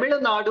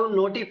Tamil Nadu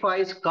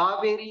ನೋಟಿಫೈಸ್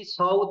Kaveri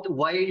south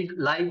wild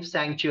life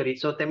sanctuary.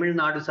 So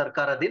Tamil Nadu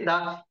ಸರ್ಕಾರದಿಂದ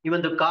ಈ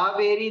ಒಂದು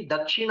ಕಾವೇರಿ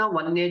ದಕ್ಷಿಣ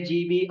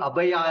ವನ್ಯಜೀವಿ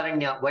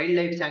ಅಭಯಾರಣ್ಯ ವೈಲ್ಡ್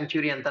ಲೈಫ್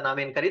ಸ್ಯಾಂಕ್ಚುರಿ ಅಂತ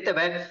ನಾವೇನ್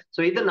ಕರಿತೇವೆ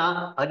ಸೊ ಇದನ್ನ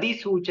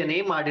ಅಧಿಸೂಚನೆ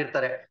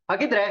ಮಾಡಿರ್ತಾರೆ.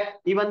 ಹಾಗಿದ್ರೆ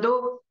ಈ ಒಂದು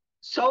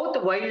ಸೌತ್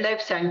ವೈಲ್ಡ್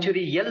ಲೈಫ್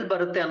ಸ್ಯಾಂಕ್ಚುರಿ ಎಲ್ಲಿ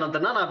ಬರುತ್ತೆ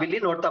ಅನ್ನೋದನ್ನ ನಾವಿಲ್ಲಿ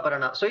ನೋಡ್ತಾ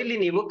ಬರೋಣ. ಸೊ ಇಲ್ಲಿ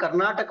ನೀವು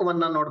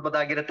ಕರ್ನಾಟಕವನ್ನ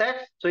ನೋಡ್ಬೋದಾಗಿರುತ್ತೆ.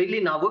 ಸೊ ಇಲ್ಲಿ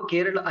ನಾವು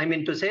ಕೇರಳ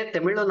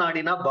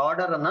ತಮಿಳುನಾಡಿನ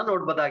ಬಾರ್ಡರ್ ಅನ್ನ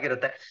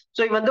ನೋಡ್ಬೋದಾಗಿರುತ್ತೆ.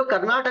 ಸೊ ಈ ಒಂದು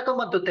ಕರ್ನಾಟಕ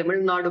ಮತ್ತು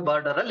ತಮಿಳುನಾಡು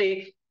ಬಾರ್ಡರ್ ಅಲ್ಲಿ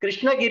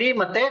ಕೃಷ್ಣಗಿರಿ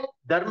ಮತ್ತೆ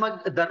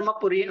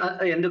ಧರ್ಮಪುರಿ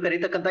ಎಂದು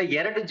ಕರೀತಕ್ಕಂಥ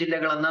 2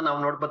 ಜಿಲ್ಲೆಗಳನ್ನ ನಾವು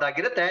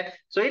ನೋಡ್ಬೋದಾಗಿರುತ್ತೆ.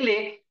 ಸೊ ಇಲ್ಲಿ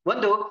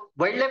ಒಂದು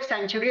ವೈಲ್ಡ್ ಲೈಫ್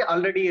ಸ್ಯಾಂಕ್ಚುರಿ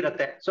ಆಲ್ರೆಡಿ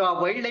ಇರುತ್ತೆ. ಸೊ ಆ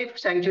wild life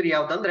sanctuary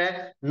ಯಾವ್ದಂದ್ರೆ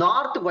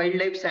north wild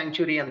life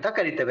sanctuary ಅಂತ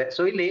ಕರಿತೇವೆ.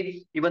 ಸೊ ಇಲ್ಲಿ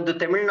ಈ ಒಂದು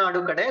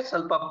ತಮಿಳುನಾಡು ಕಡೆ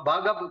ಸ್ವಲ್ಪ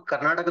ಭಾಗ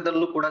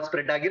ಕರ್ನಾಟಕದಲ್ಲೂ ಕೂಡ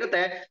ಸ್ಪ್ರೆಡ್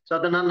ಆಗಿರುತ್ತೆ. ಸೊ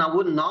ಅದನ್ನ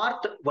ನಾವು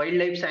ನಾರ್ತ್ ವೈಲ್ಡ್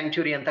ಲೈಫ್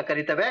ಸ್ಯಾಂಕ್ಚುರಿ ಅಂತ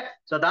ಕರಿತೇವೆ.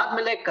 ಸೊ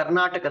ಅದಾದ್ಮೇಲೆ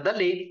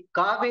ಕರ್ನಾಟಕದಲ್ಲಿ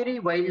ಕಾವೇರಿ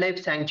ವೈಲ್ಡ್ ಲೈಫ್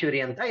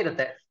ಸ್ಯಾಂಕ್ಚುರಿ ಅಂತ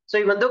ಇರುತ್ತೆ. ಸೊ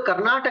ಈ ಒಂದು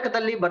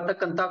ಕರ್ನಾಟಕದಲ್ಲಿ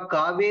ಬರ್ತಕ್ಕಂಥ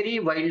ಕಾವೇರಿ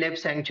ವೈಲ್ಡ್ ಲೈಫ್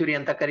ಸ್ಯಾಂಕ್ಚುರಿ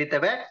ಅಂತ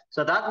ಕರಿತೇವೆ. ಸೊ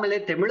ಅದಾದ್ಮೇಲೆ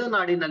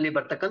ತಮಿಳುನಾಡಿನಲ್ಲಿ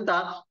ಬರ್ತಕ್ಕಂಥ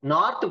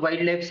ನಾರ್ತ್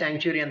ವೈಲ್ಡ್ ಲೈಫ್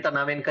ಸ್ಯಾಂಕ್ಚುರಿ ಅಂತ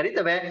ನಾವೇನ್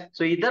ಕರಿತೇವೆ.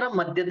 ಸೊ ಇದರ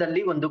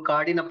ಮಧ್ಯದಲ್ಲಿ ಒಂದು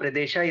ಕಾಡಿನ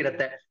ಪ್ರದೇಶ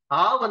ಇರುತ್ತೆ.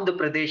 ಆ ಒಂದು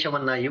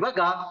ಪ್ರದೇಶವನ್ನ ಇವಾಗ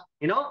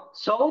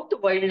ಸೌತ್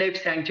ವೈಲ್ಡ್ ಲೈಫ್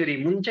ಸ್ಯಾಂಕ್ಚುರಿ,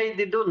 ಮುಂಚೆ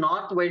ಇದ್ದಿದ್ದು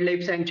ನಾರ್ತ್ ವೈಲ್ಡ್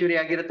ಲೈಫ್ ಸ್ಯಾಂಕ್ಚುರಿ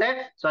ಆಗಿರುತ್ತೆ.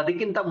 ಸೊ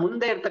ಅದಕ್ಕಿಂತ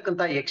ಮುಂದೆ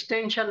ಇರ್ತಕ್ಕಂಥ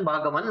ಎಕ್ಸ್ಟೆನ್ಷನ್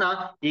ಭಾಗವನ್ನ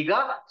ಈಗ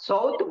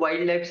ಸೌತ್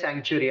ವೈಲ್ಡ್ ಲೈಫ್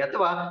ಸ್ಯಾಂಕ್ಚುರಿ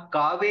ಅಥವಾ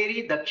ಕಾವೇರಿ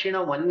ದಕ್ಷಿಣ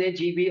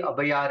ವನ್ಯಜೀವಿ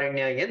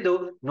ಅಭಯಾರಣ್ಯ ಎಂದು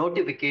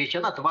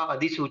ನೋಟಿಫಿಕೇಶನ್ ಅಥವಾ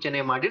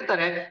ಅಧಿಸೂಚನೆ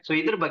ಮಾಡಿರ್ತಾರೆ. ಸೊ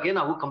ಇದ್ರ ಬಗ್ಗೆ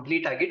ನಾವು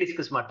ಕಂಪ್ಲೀಟ್ ಆಗಿ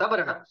ಡಿಸ್ಕಸ್ ಮಾಡ್ತಾ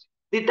ಬರೋಣ.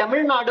 The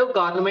Tamil Nadu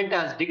government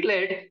has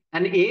declared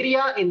an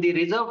area in the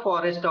reserve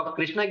forest of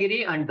Krishnagiri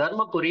and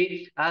Dharmapuri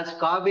as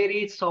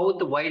Kaveri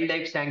South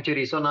Wildlife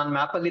Sanctuary. So ನಾನು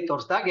ಮ್ಯಾಪ್ ಅಲ್ಲಿ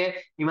ತೋರಿಸಿದಾಗೆ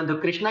ಈ ಒಂದು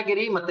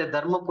ಕೃಷ್ಣಗಿರಿ ಮತ್ತೆ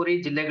ಧರ್ಮಪುರಿ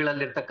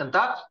ಜಿಲ್ಲೆಗಳಲ್ಲಿರ್ತಕ್ಕಂಥ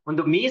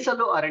ಒಂದು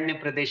ಮೀಸಲು ಅರಣ್ಯ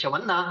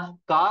ಪ್ರದೇಶವನ್ನ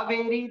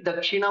ಕಾವೇರಿ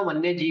ದಕ್ಷಿಣ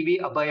ವನ್ಯಜೀವಿ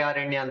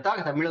ಅಭಯಾರಣ್ಯ ಅಂತ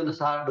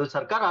ತಮಿಳುನಾಡು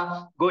ಸರ್ಕಾರ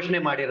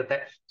ಘೋಷಣೆ ಮಾಡಿರುತ್ತೆ.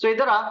 ಸೊ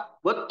ಇದರ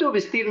ಒಟ್ಟು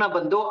ವಿಸ್ತೀರ್ಣ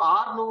ಬಂದು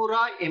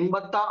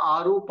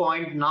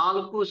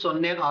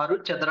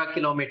 686.406 ಚದರ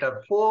ಕಿಲೋಮೀಟರ್,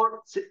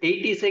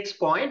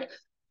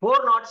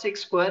 406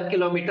 ಸ್ಕ್ವೇರ್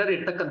ಕಿಲೋಮೀಟರ್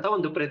ಇರ್ತಕ್ಕಂಥ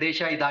ಒಂದು ಪ್ರದೇಶ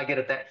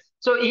ಇದಾಗಿರುತ್ತೆ.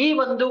 ಸೊ ಈ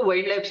ಒಂದು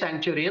ವೈಲ್ಡ್ ಲೈಫ್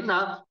ಸ್ಯಾಂಕ್ಚುರಿಯನ್ನ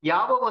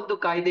ಯಾವ ಒಂದು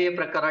ಕಾಯ್ದೆಯ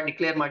ಪ್ರಕಾರ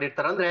ಡಿಕ್ಲೇರ್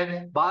ಮಾಡಿರ್ತಾರೆ ಅಂದ್ರೆ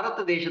ಭಾರತ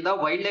ದೇಶದ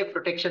ವೈಲ್ಡ್ ಲೈಫ್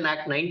ಪ್ರೊಟೆಕ್ಷನ್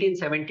ಆಕ್ಟ್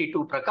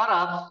 1972 ಪ್ರಕಾರ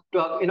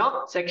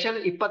ಸೆಕ್ಷನ್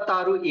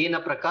 26A ನ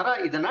ಪ್ರಕಾರ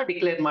ಇದನ್ನ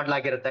ಡಿಕ್ಲೇರ್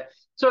ಮಾಡಲಾಗಿರುತ್ತೆ.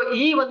 ಸೊ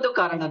ಈ ಒಂದು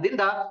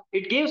ಕಾರಣದಿಂದ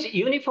it gives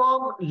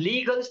uniform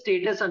legal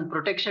status and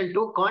protection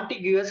to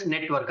ಕಾಂಟಿಗ್ಯೂಯಸ್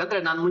network. ಅಂದ್ರೆ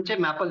ನಾನು ಮುಂಚೆ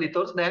ಮ್ಯಾಪ್ ಅಲ್ಲಿ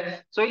ತೋರಿಸಿದೆ.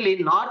 ಸೊ ಇಲ್ಲಿ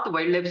ನಾರ್ತ್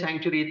ವೈಲ್ಡ್ ಲೈಫ್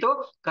ಸ್ಯಾಂಕ್ಚುರಿ ಇತ್ತು,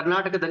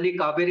 ಕರ್ನಾಟಕದಲ್ಲಿ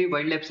ಕಾವೇರಿ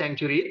ವೈಲ್ಡ್ ಲೈಫ್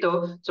ಸ್ಯಾಂಕ್ಚುರಿ ಇತ್ತು.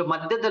 ಸೊ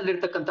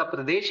ಮಧ್ಯದಲ್ಲಿರ್ತಕ್ಕಂಥ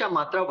ಪ್ರದೇಶ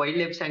ಮಾತ್ರ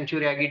ವೈಲ್ಡ್ ಲೈಫ್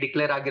ಸ್ಯಾಂಕ್ಚುರಿ ಆಗಿ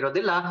ಡಿಕ್ಲೇರ್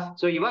ಆಗಿರೋದಿಲ್ಲ.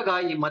 ಸೊ ಇವಾಗ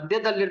ಈ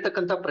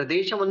ಮಧ್ಯದಲ್ಲಿರ್ತಕ್ಕಂಥ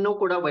ಪ್ರದೇಶವನ್ನು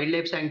ಕೂಡ ವೈಲ್ಡ್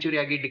ಲೈಫ್ ಸ್ಯಾಂಕ್ಚುರಿ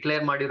ಆಗಿ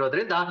ಡಿಕ್ಲೇರ್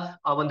ಮಾಡಿರೋದ್ರಿಂದ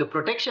ಆ ಒಂದು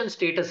ಪ್ರೊಟೆಕ್ಷನ್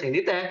ಸ್ಟೇಟಸ್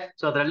ಏನಿದೆ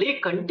ಸೊ ಅದರಲ್ಲಿ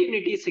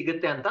ಕಂಟಿನ್ಯೂಟಿ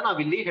ಸಿಗುತ್ತೆ ಅಂತ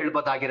ನಾವಿಲ್ಲಿ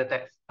ಹೇಳ್ಬೋದಾಗಿರುತ್ತೆ.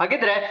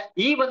 ಹಾಗಿದ್ರೆ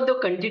ಈ ಒಂದು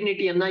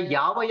ಕಂಟಿನ್ಯೂಟಿಯನ್ನ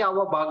ಯಾವ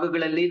ಯಾವ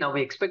ಭಾಗಗಳಲ್ಲಿ ನಾವು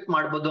ಎಕ್ಸ್ಪೆಕ್ಟ್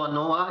ಮಾಡ್ಬೋದು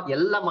ಅನ್ನುವ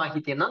ಎಲ್ಲ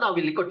ಮಾಹಿತಿಯನ್ನ ನಾವು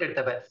ಇಲ್ಲಿ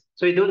ಕೊಟ್ಟಿರ್ತೇವೆ.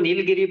 ಸೊ ಇದು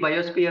ನೀಲಗಿರಿ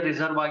ಬಯೋಸ್ಪಿಯರ್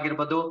ರಿಸರ್ವ್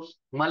ಆಗಿರ್ಬೋದು,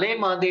 Male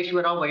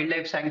Mahadeshwara wild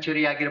life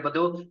sanctuary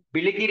ಆಗಿರ್ಬೋದು,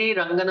 ಬಿಳಿಗಿರಿ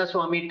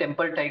ರಂಗನಸ್ವಾಮಿ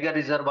ಟೆಂಪಲ್ ಟೈಗರ್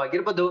ರಿಸರ್ವ್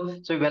ಆಗಿರ್ಬೋದು.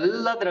 ಸೊ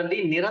ಇವೆಲ್ಲದರಲ್ಲಿ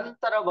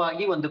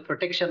ನಿರಂತರವಾಗಿ ಒಂದು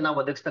ಪ್ರೊಟೆಕ್ಷನ್ ನ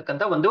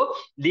ಒದಗಿಸ್ತಕ್ಕಂಥ ಒಂದು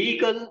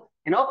ಲೀಗಲ್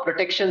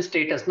ಪ್ರೊಟೆಕ್ಷನ್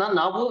ಸ್ಟೇಟಸ್ ನ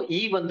ನಾವು ಈ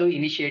ಒಂದು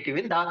ಇನಿಷಿಯೇಟಿವ್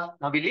ಇಂದ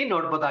ನಾವಿಲ್ಲಿ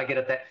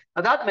ನೋಡ್ಬೋದಾಗಿರುತ್ತೆ.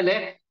 ಅದಾದ್ಮೇಲೆ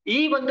ಈ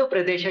ಒಂದು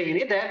ಪ್ರದೇಶ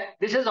ಏನಿದೆ,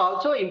 this is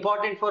also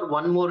important for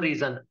one more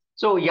reason.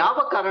 So ಯಾವ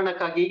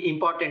ಕಾರಣಕ್ಕಾಗಿ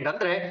ಇಂಪಾರ್ಟೆಂಟ್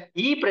ಅಂದ್ರೆ,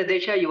 ಈ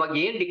ಪ್ರದೇಶ ಇವಾಗ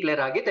ಏನ್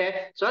ಡಿಕ್ಲೇರ್ ಆಗಿದೆ,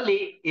 ಸೊ ಅಲ್ಲಿ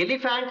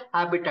ಎಲಿಫೆಂಟ್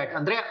ಹ್ಯಾಬಿಟ್ಯಾಟ್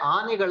ಅಂದ್ರೆ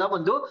ಆನೆಗಳ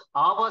ಒಂದು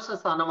ಆವಾಸ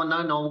ಸ್ಥಾನವನ್ನ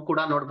ನಾವು ಕೂಡ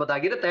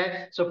ನೋಡ್ಬೋದಾಗಿರುತ್ತೆ.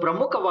 ಸೊ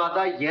ಪ್ರಮುಖವಾದ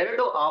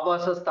 2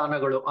 ಆವಾಸ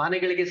ಸ್ಥಾನಗಳು,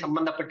 ಆನೆಗಳಿಗೆ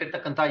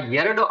ಸಂಬಂಧಪಟ್ಟಿರ್ತಕ್ಕಂಥ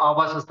 2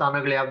 ಆವಾಸ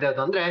ಸ್ಥಾನಗಳು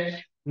ಯಾವ್ದಾವ್ದು ಅಂದ್ರೆ,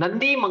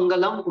 ನಂದಿ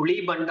ಮಂಗಲಂ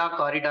ಉಳಿಬಂಡ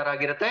ಕಾರಿಡಾರ್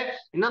ಆಗಿರುತ್ತೆ,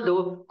 ಇನ್ನೊಂದು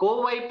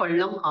ಕೋವೈ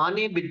ಪಳ್ಳಂ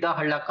ಆನೆ ಬಿದ್ದ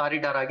ಹಳ್ಳ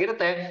ಕಾರಿಡಾರ್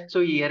ಆಗಿರುತ್ತೆ. ಸೊ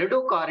ಈ 2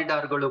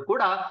 ಕಾರಿಡಾರ್ಗಳು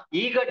ಕೂಡ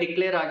ಈಗ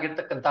ಡಿಕ್ಲೇರ್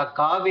ಆಗಿರ್ತಕ್ಕಂಥ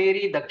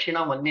ಕಾವೇರಿ ದಕ್ಷಿಣ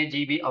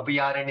ವನ್ಯಜೀವಿ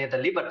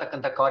ಅಭಯಾರಣ್ಯದಲ್ಲಿ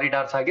ಬರ್ತಕ್ಕಂಥ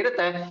ಕಾರಿಡಾರ್ಸ್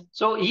ಆಗಿರುತ್ತೆ.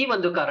 ಸೊ ಈ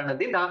ಒಂದು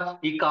ಕಾರಣದಿಂದ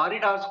ಈ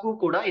ಕಾರಿಡಾರ್ಸ್ಗೂ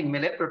ಕೂಡ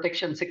ಇನ್ಮೇಲೆ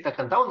ಪ್ರೊಟೆಕ್ಷನ್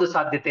ಸಿಗ್ತಕ್ಕಂಥ ಒಂದು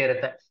ಸಾಧ್ಯತೆ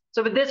ಇರುತ್ತೆ.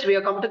 So with this we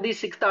have come to the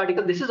 6th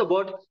article. This is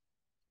about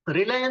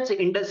Reliance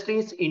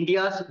industries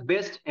India's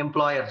best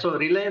employer. So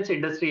Reliance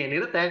industry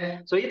ಏನಿರುತ್ತೆ,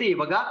 ಸೊ ಇದು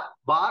ಇವಾಗ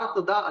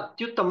ಭಾರತದ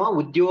ಅತ್ಯುತ್ತಮ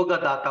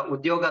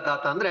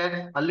ಉದ್ಯೋಗದಾತ ಅಂದ್ರೆ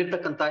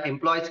ಅಲ್ಲಿರ್ತಕ್ಕಂಥ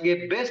ಎಂಪ್ಲಾಯೀಸ್ಗೆ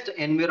ಬೆಸ್ಟ್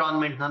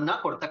ಎನ್ವಿರಾನ್ಮೆಂಟ್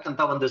ಅನ್ನ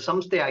ಕೊಡ್ತಕ್ಕಂಥ ಒಂದು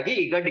ಸಂಸ್ಥೆಯಾಗಿ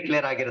ಈಗ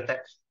ಡಿಕ್ಲೇರ್ ಆಗಿರುತ್ತೆ.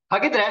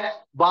 ಹಾಗಿದ್ರೆ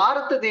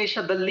ಭಾರತ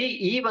ದೇಶದಲ್ಲಿ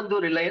ಈ ಒಂದು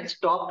ರಿಲಯನ್ಸ್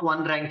ಟಾಪ್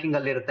 1 ರ್ಯಾಂಕಿಂಗ್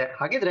ಅಲ್ಲಿ ಇರುತ್ತೆ.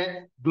 ಹಾಗಿದ್ರೆ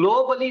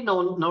ಗ್ಲೋಬಲಿ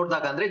ನಾವು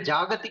ನೋಡಿದಾಗ ಅಂದ್ರೆ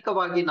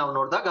ಜಾಗತಿಕವಾಗಿ ನಾವು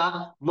ನೋಡಿದಾಗ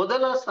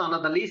ಮೊದಲ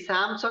ಸ್ಥಾನದಲ್ಲಿ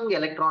ಸ್ಯಾಮ್ಸಂಗ್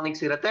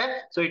ಎಲೆಕ್ಟ್ರಾನಿಕ್ಸ್ ಇರುತ್ತೆ.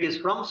 So it is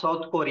from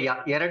south Korea.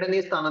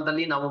 2ನೇ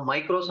ಸ್ಥಾನದಲ್ಲಿ ನಾವು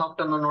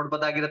ಮೈಕ್ರೋಸಾಫ್ಟ್ ಅನ್ನು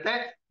ನೋಡ್ಬೋದಾಗಿರುತ್ತೆ,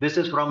 this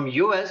is from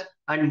US.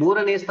 And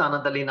 3ನೇ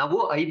ಸ್ಥಾನದಲ್ಲಿ ನಾವು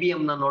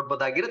IBM ನ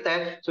ನೋಡ್ಬೋದಾಗಿರುತ್ತೆ.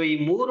 ಸೊ ಈ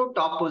 3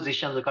 ಟಾಪ್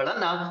ಪೊಸಿಷನ್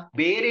ಗಳನ್ನ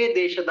ಬೇರೆ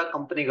ದೇಶದ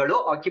ಕಂಪನಿಗಳು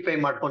ಆಕ್ಯುಪೈ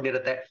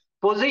ಮಾಡ್ಕೊಂಡಿರುತ್ತೆ.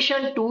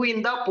 ಪೊಸಿಷನ್ 2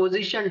 ಇಂದ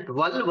ಪೊಸಿಷನ್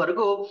 12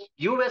 ವರೆಗೂ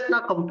US ನ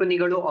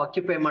ಕಂಪನಿಗಳು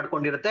ಆಕ್ಯುಪೈ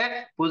ಮಾಡ್ಕೊಂಡಿರುತ್ತೆ.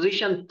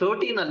 ಪೊಸಿಷನ್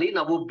 13 ಅಲ್ಲಿ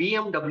ನಾವು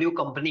BMW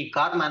ಕಂಪನಿ,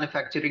 ಕಾರ್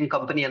ಮ್ಯಾನುಫ್ಯಾಕ್ಚರಿಂಗ್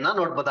ಕಂಪನಿಯನ್ನ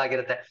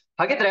ನೋಡ್ಬೋದಾಗಿರುತ್ತೆ.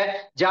 ಹಾಗಿದ್ರೆ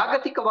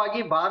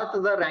ಜಾಗತಿಕವಾಗಿ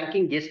ಭಾರತದ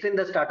ರ್ಯಾಂಕಿಂಗ್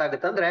ಎಷ್ಟರಿಂದ ಸ್ಟಾರ್ಟ್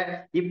ಆಗುತ್ತೆ ಅಂದ್ರೆ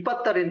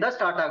 20ರಿಂದ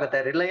ಸ್ಟಾರ್ಟ್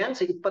ಆಗುತ್ತೆ.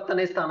 ರಿಲಯನ್ಸ್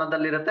 20ನೇ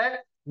ಸ್ಥಾನದಲ್ಲಿರುತ್ತೆ.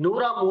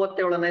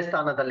 137ನೇ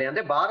ಸ್ಥಾನದಲ್ಲಿ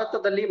ಅಂದ್ರೆ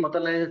ಭಾರತದಲ್ಲಿ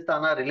ಮೊದಲನೇ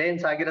ಸ್ಥಾನ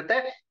ರಿಲಯನ್ಸ್ ಆಗಿರುತ್ತೆ,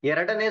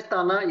 2ನೇ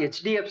ಸ್ಥಾನ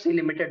HDFC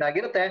ಲಿಮಿಟೆಡ್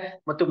ಆಗಿರುತ್ತೆ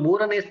ಮತ್ತು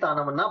 3ನೇ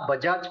ಸ್ಥಾನವನ್ನ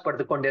ಬಜಾಜ್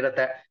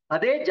ಪಡೆದುಕೊಂಡಿರುತ್ತೆ.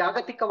 ಅದೇ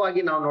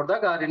ಜಾಗತಿಕವಾಗಿ ನಾವು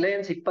ನೋಡಿದಾಗ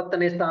ರಿಲಯನ್ಸ್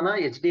 20ನೇ ಸ್ಥಾನ,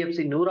 HDFC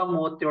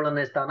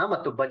 137ನೇ ಸ್ಥಾನ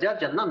ಮತ್ತು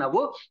ಬಜಾಜ್ ಅನ್ನ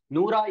ನಾವು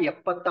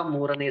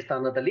 173ನೇ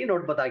ಸ್ಥಾನದಲ್ಲಿ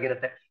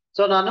ನೋಡ್ಬೋದಾಗಿರುತ್ತೆ.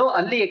 ಸೊ ನಾನು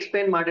ಅಲ್ಲಿ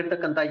ಎಕ್ಸ್ಪ್ಲೇನ್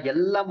ಮಾಡಿರ್ತಕ್ಕಂಥ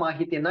ಎಲ್ಲ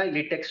ಮಾಹಿತಿಯನ್ನ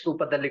ಇಲ್ಲಿ ಟೆಕ್ಸ್ಟ್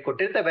ರೂಪದಲ್ಲಿ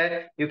ಕೊಟ್ಟಿರ್ತೇವೆ.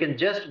 You can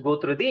just go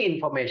through the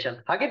information.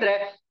 ಹಾಗಿದ್ರೆ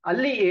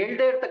ಅಲ್ಲಿ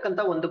ಹೇಳ್ದೇ ಇರ್ತಕ್ಕಂಥ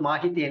ಒಂದು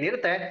ಮಾಹಿತಿ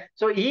ಏನಿರುತ್ತೆ,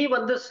 ಸೊ ಈ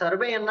ಒಂದು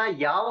ಸರ್ವೆಯನ್ನ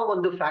ಯಾವ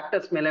ಒಂದು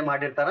ಫ್ಯಾಕ್ಟರ್ಸ್ ಮೇಲೆ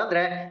ಮಾಡಿರ್ತಾರ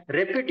ಅಂದ್ರೆ,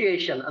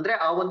 ರೆಪ್ಯುಟೇಷನ್ ಅಂದ್ರೆ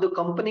ಆ ಒಂದು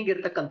ಕಂಪನಿಗೆ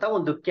ಇರ್ತಕ್ಕಂಥ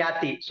ಒಂದು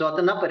ಖ್ಯಾತಿ, ಸೊ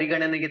ಅದನ್ನ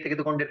ಪರಿಗಣನೆಗೆ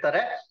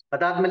ತೆಗೆದುಕೊಂಡಿರ್ತಾರೆ.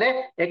 ಅದಾದ್ಮೇಲೆ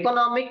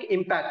ಎಕನಾಮಿಕ್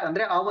ಇಂಪ್ಯಾಕ್ಟ್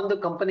ಅಂದ್ರೆ ಆ ಒಂದು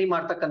ಕಂಪನಿ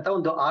ಮಾಡ್ತಕ್ಕಂಥ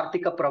ಒಂದು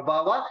ಆರ್ಥಿಕ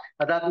ಪ್ರಭಾವ.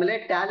 ಅದಾದ್ಮೇಲೆ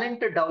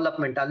ಟ್ಯಾಲೆಂಟ್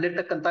ಡೆವಲಪ್ಮೆಂಟ್,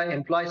 ಅಲ್ಲಿರ್ತಕ್ಕಂಥ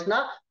ಎಂಪ್ಲಾಯ್ಸ್ ನ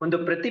ಒಂದು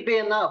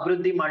ಪ್ರತಿಭೆಯನ್ನ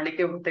ಅಭಿವೃದ್ಧಿ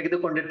ಮಾಡ್ಲಿಕ್ಕೆ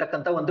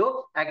ತೆಗೆದುಕೊಂಡಿರ್ತಕ್ಕಂಥ ಒಂದು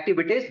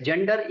ಆಕ್ಟಿವಿಟೀಸ್.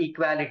 ಜೆಂಡರ್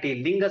ಈಕ್ವಾಲಿಟಿ,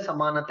 ಲಿಂಗ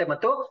ಸಮಾನತೆ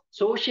ಮತ್ತು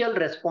ಸೋಷಿಯಲ್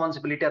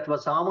ರೆಸ್ಪಾನ್ಸಿಬಿಲಿಟಿ ಅಥವಾ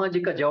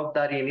ಸಾಮಾಜಿಕ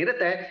ಜವಾಬ್ದಾರಿ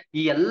ಏನಿರುತ್ತೆ,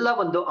 ಈ ಎಲ್ಲ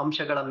ಒಂದು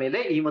ಅಂಶಗಳ ಮೇಲೆ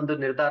ಈ ಒಂದು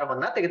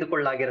ನಿರ್ಧಾರವನ್ನ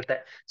ತೆಗೆದುಕೊಳ್ಳಲಾಗಿರುತ್ತೆ.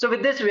 So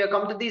with this we have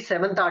come to the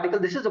 7th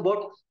article. This is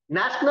about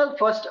national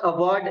first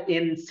award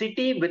in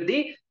city with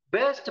the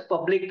best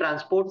public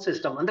transport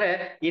system. ಅಂದ್ರೆ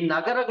ಈ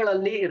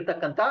ನಗರಗಳಲ್ಲಿ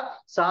ಇರ್ತಕ್ಕಂಥ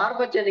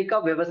ಸಾರ್ವಜನಿಕ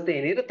ವ್ಯವಸ್ಥೆ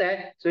ಏನಿರುತ್ತೆ,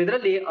 ಸೊ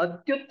ಇದರಲ್ಲಿ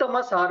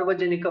ಅತ್ಯುತ್ತಮ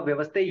ಸಾರ್ವಜನಿಕ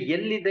ವ್ಯವಸ್ಥೆ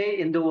ಎಲ್ಲಿದೆ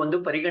ಎಂದು ಒಂದು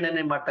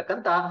ಪರಿಗಣನೆ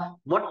ಮಾಡ್ತಕ್ಕಂಥ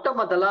ಮೊಟ್ಟ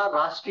ಮೊದಲ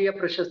ರಾಷ್ಟ್ರೀಯ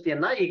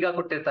ಪ್ರಶಸ್ತಿಯನ್ನ ಈಗ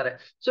ಕೊಟ್ಟಿರ್ತಾರೆ.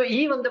 ಸೊ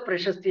ಈ ಒಂದು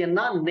ಪ್ರಶಸ್ತಿಯನ್ನ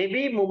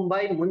navy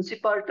Mumbai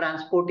municipal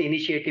transport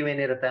initiative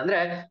ಏನಿರುತ್ತೆ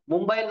ಅಂದ್ರೆ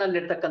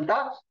ಮುಂಬೈನಲ್ಲಿರ್ತಕ್ಕಂಥ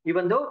ಈ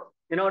ಒಂದು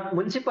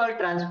ಮುನ್ಸಿಪಲ್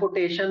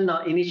ಟ್ರಾನ್ಸ್ಪೋರ್ಟೇಷನ್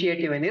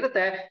ಇನಿಷಿಯೇಟಿವ್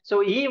ಏನಿರುತ್ತೆ, ಸೊ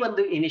ಈ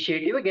ಒಂದು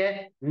ಇನಿಷಿಯೇಟಿವ್ಗೆ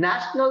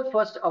national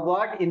first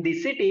award in the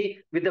city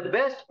with the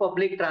best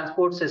public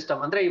transport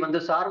system ಅಂದ್ರೆ ಈ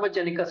ಒಂದು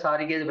ಸಾರ್ವಜನಿಕ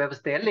ಸಾರಿಗೆ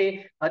ವ್ಯವಸ್ಥೆಯಲ್ಲಿ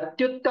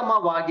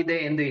ಅತ್ಯುತ್ತಮವಾಗಿದೆ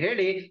ಎಂದು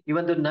ಹೇಳಿ ಈ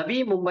ಒಂದು ನವಿ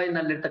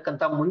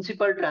ಮುಂಬೈನಲ್ಲಿರ್ತಕ್ಕಂಥ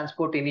ಮುನ್ಸಿಪಲ್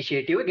ಟ್ರಾನ್ಸ್ಪೋರ್ಟ್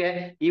ಇನಿಷಿಯೇಟಿವ್ಗೆ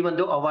ಈ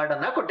ಒಂದು ಅವಾರ್ಡ್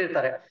ಅನ್ನ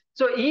ಕೊಟ್ಟಿರ್ತಾರೆ.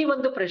 ಸೊ ಈ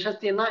ಒಂದು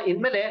ಪ್ರಶಸ್ತಿಯನ್ನ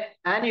ಇನ್ಮೇಲೆ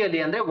ಆನ್ಯುಯಲಿ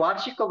ಅಂದ್ರೆ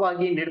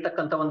ವಾರ್ಷಿಕವಾಗಿ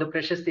ನೀಡ್ತಕ್ಕಂಥ ಒಂದು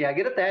ಪ್ರಶಸ್ತಿ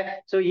ಆಗಿರುತ್ತೆ.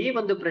 ಸೊ ಈ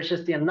ಒಂದು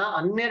ಪ್ರಶಸ್ತಿಯನ್ನ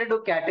 12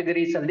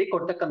 ಕ್ಯಾಟಗರೀಸ್ ಅಲ್ಲಿ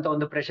ಕೊಡ್ತಕ್ಕಂಥ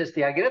ಒಂದು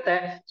ಪ್ರಶಸ್ತಿ ಆಗಿರುತ್ತೆ.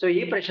 ಸೊ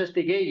ಈ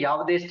ಪ್ರಶಸ್ತಿಗೆ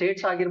ಯಾವುದೇ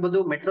ಸ್ಟೇಟ್ಸ್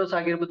ಆಗಿರ್ಬೋದು, ಮೆಟ್ರೋಸ್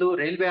ಆಗಿರ್ಬೋದು,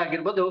 ರೈಲ್ವೆ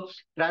ಆಗಿರ್ಬೋದು,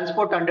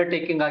 ಟ್ರಾನ್ಸ್ಪೋರ್ಟ್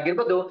ಅಂಡರ್ಟೇಕಿಂಗ್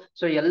ಆಗಿರ್ಬೋದು,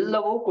 ಸೊ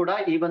ಎಲ್ಲವೂ ಕೂಡ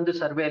ಈ ಒಂದು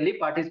ಸರ್ವೆಯಲ್ಲಿ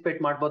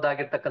ಪಾರ್ಟಿಸಿಪೇಟ್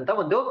ಮಾಡಬಹುದಾಗಿರ್ತಕ್ಕಂಥ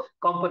ಒಂದು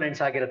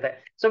ಕಾಂಪೋನೆಂಟ್ಸ್ ಆಗಿರುತ್ತೆ.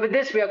 So with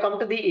this we have come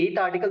to the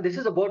 8th article. This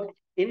is about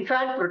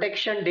infant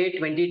protection day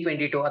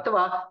 2022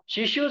 ಅಥವಾ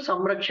ಶಿಶು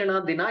ಸಂರಕ್ಷಣಾ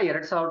ದಿನ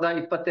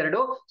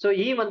 2022. ಸೊ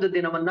ಈ ಒಂದು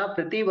ದಿನವನ್ನ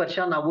ಪ್ರತಿ ವರ್ಷ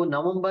ನಾವು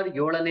ನವೆಂಬರ್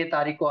 7ನೇ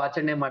ತಾರೀಕು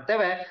ಆಚರಣೆ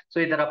ಮಾಡ್ತೇವೆ. ಸೊ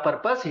ಇದರ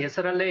ಪರ್ಪಸ್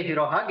ಹೆಸರಲ್ಲೇ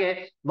ಇರೋ ಹಾಗೆ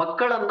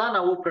ಮಕ್ಕಳನ್ನ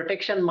ನಾವು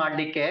ಪ್ರೊಟೆಕ್ಷನ್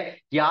ಮಾಡ್ಲಿಕ್ಕೆ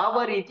ಯಾವ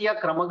ರೀತಿಯ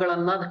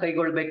ಕ್ರಮಗಳನ್ನ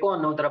ಕೈಗೊಳ್ಬೇಕು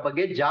ಅನ್ನೋದರ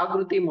ಬಗ್ಗೆ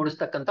ಜಾಗೃತಿ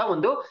ಮೂಡಿಸ್ತಕ್ಕಂತ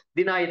ಒಂದು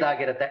ದಿನ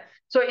ಇದಾಗಿರುತ್ತೆ.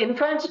 ಸೊ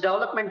ಇನ್ಫ್ಯಾಂಟ್ಸ್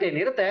ಡೆವಲಪ್ಮೆಂಟ್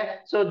ಏನಿರುತ್ತೆ,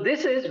 so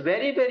this is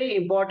very very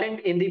important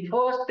in the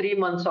first 3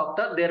 months of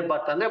their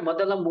ಬರ್ತ್. ಅಂದ್ರೆ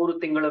ಮೊದಲ 3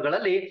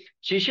 ತಿಂಗಳುಗಳಲ್ಲಿ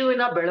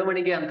ಶಿಶುವಿನ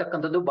ಬೆಳವಣಿಗೆ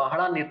ಅಂತಕ್ಕಂಥದ್ದು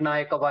ಬಹಳ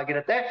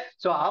ನಿರ್ಣಾಯಕವಾಗಿರುತ್ತೆ.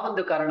 ಸೊ ಆ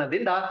ಒಂದು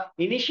ಕಾರಣದಿಂದ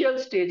ಇನಿಷಿಯಲ್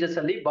ಸ್ಟೇಜಸ್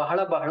ಅಲ್ಲಿ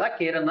ಬಹಳ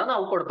ಕೇರ್ ಅನ್ನ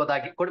ನಾವು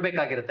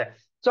ಕೊಡ್ಬೇಕಾಗಿರುತ್ತೆ.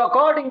 So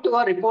according to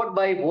a report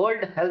by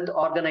world health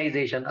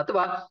organisation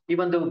ಅಥವಾ ಈ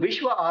ಒಂದು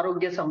ವಿಶ್ವ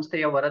ಆರೋಗ್ಯ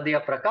ಸಂಸ್ಥೆಯ ವರದಿಯ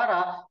ಪ್ರಕಾರ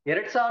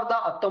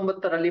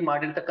 2019ರಲ್ಲಿ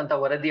ಮಾಡಿರ್ತಕ್ಕಂಥ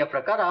ವರದಿಯ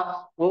ಪ್ರಕಾರ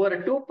over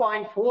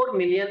 2.4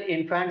 million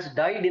infants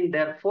died in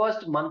their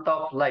first month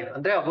of life.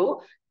 ಅಂದ್ರೆ ಅವು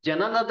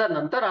ಜನನದ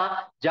ನಂತರ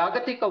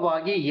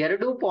ಜಾಗತಿಕವಾಗಿ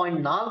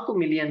 2.4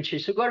 ಮಿಲಿಯನ್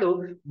ಶಿಶುಗಳು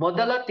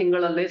ಮೊದಲ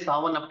ತಿಂಗಳಲ್ಲೇ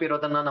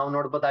ಸಾವನ್ನಪ್ಪಿರೋದನ್ನ ನಾವು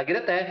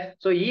ನೋಡ್ಬೋದಾಗಿರುತ್ತೆ.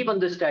 ಸೊ ಈ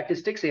ಒಂದು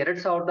ಸ್ಟ್ಯಾಟಿಸ್ಟಿಕ್ಸ್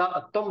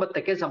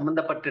 2019ಕ್ಕೆ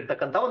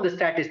ಸಂಬಂಧಪಟ್ಟಿರ್ತಕ್ಕಂಥ ಒಂದು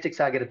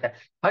ಸ್ಟ್ಯಾಟಿಸ್ಟಿಕ್ಸ್ ಆಗಿರುತ್ತೆ.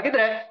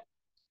 ಹಾಗಿದ್ರೆ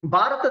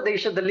ಭಾರತ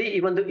ದೇಶದಲ್ಲಿ ಈ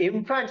ಒಂದು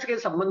ಇನ್ಫ್ಯಾಂಟ್ಸ್ ಗೆ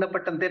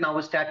ಸಂಬಂಧಪಟ್ಟಂತೆ ನಾವು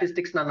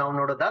ಸ್ಟ್ಯಾಟಿಸ್ಟಿಕ್ಸ್ ನಾವು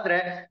ನೋಡೋದಾದ್ರೆ,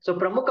 ಸೊ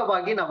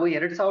ಪ್ರಮುಖವಾಗಿ ನಾವು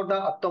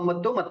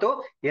 2019 ಮತ್ತು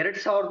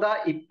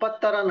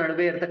 2020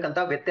 ನಡುವೆ ಇರತಕ್ಕಂತ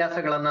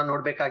ವ್ಯತ್ಯಾಸಗಳನ್ನ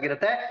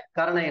ನೋಡ್ಬೇಕಾಗಿರುತ್ತೆ.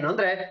 ಕಾರಣ ಏನು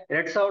ಅಂದ್ರೆ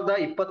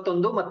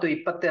 2021 ಮತ್ತು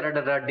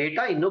 2022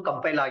 ಡೇಟಾ ಇನ್ನೂ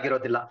ಕಂಪೈಲ್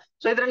ಆಗಿರೋದಿಲ್ಲ.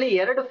 ಸೊ ಇದರಲ್ಲಿ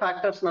 2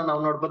 ಫ್ಯಾಕ್ಟರ್ಸ್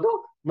ನಾವು ನೋಡ್ಬೋದು.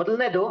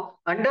 ಮೊದಲನೇದು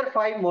ಅಂಡರ್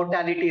 5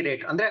 ಮೋರ್ಟಾಲಿಟಿ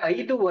ರೇಟ್, ಅಂದ್ರೆ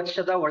 5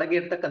 ವರ್ಷದ ಒಳಗೆ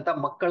ಇರ್ತಕ್ಕಂಥ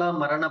ಮಕ್ಕಳ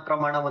ಮರಣ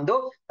ಪ್ರಮಾಣ ಒಂದು.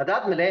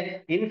 ಅದಾದ್ಮೇಲೆ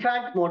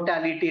ಇನ್ಫ್ಯಾಂಟ್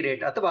ಮೋರ್ಟಾಲಿಟಿ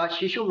ರೇಟ್ ಅಥವಾ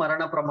ಶಿಶು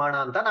ಮರಣ ಪ್ರಮಾಣ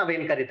ಅಂತ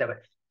ನಾವೇನ್ ಕರಿತೇವೆ.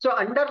 ಸೊ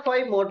ಅಂಡರ್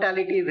 5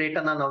 ಮೋರ್ಟಾಲಿಟಿ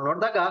ರೇಟ್ ಅನ್ನ ನಾವು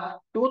ನೋಡಿದಾಗ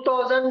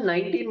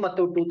 2019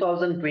 ಮತ್ತು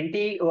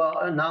 2020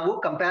 ನಾವು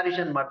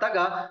ಕಂಪ್ಯಾರಿಸನ್ ಮಾಡಿದಾಗ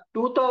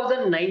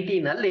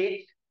 2019 ಅಲ್ಲಿ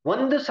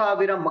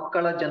 1,000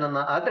 ಮಕ್ಕಳ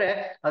ಜನನ ಆದ್ರೆ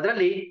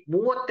ಅದರಲ್ಲಿ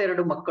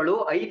 32 ಮಕ್ಕಳು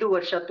 5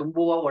 ವರ್ಷ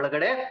ತುಂಬುವ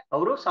ಒಳಗಡೆ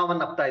ಅವರು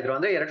ಸಾವನ್ನಪ್ತಾ ಇದ್ರು.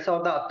 ಅಂದ್ರೆ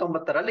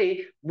 2019ರಲ್ಲಿ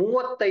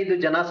 35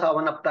 ಜನ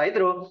ಸಾವನ್ನಪ್ತಾ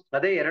ಇದ್ರು.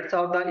 ಅದೇ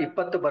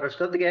 2020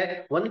 ಬರೋಷ್ಟೊತ್ತಿಗೆ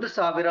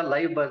 1,000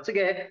 ಲೈವ್ ಬರ್ತ್ಸ್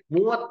ಗೆ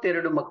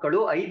 32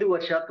 ಮಕ್ಕಳು 5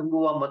 ವರ್ಷ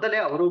ತುಂಬುವ ಮೊದಲೇ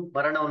ಅವರು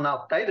ಮರಣವನ್ನ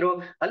ಆಗ್ತಾ ಇದ್ರು.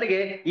 ಅಲ್ಲಿಗೆ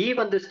ಈ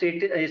ಒಂದು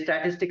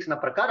ಸ್ಟ್ಯಾಟಿಸ್ಟಿಕ್ಸ್ ನ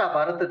ಪ್ರಕಾರ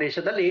ಭಾರತ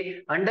ದೇಶದಲ್ಲಿ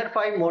ಅಂಡರ್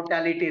 5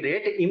 ಮೋರ್ಟಾಲಿಟಿ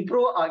ರೇಟ್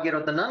ಇಂಪ್ರೂವ್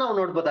ಆಗಿರೋದನ್ನ ನಾವು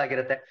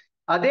ನೋಡ್ಬೋದಾಗಿರುತ್ತೆ.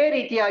 ಅದೇ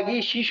ರೀತಿಯಾಗಿ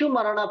ಶಿಶು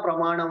ಮರಣ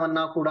ಪ್ರಮಾಣವನ್ನ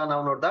ಕೂಡ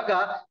ನಾವು ನೋಡಿದಾಗ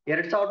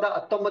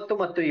 2019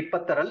 ಮತ್ತು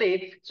 20ರಲ್ಲಿ,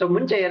 ಸೊ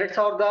ಮುಂಚೆ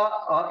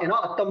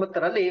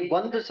 2019ರಲ್ಲಿ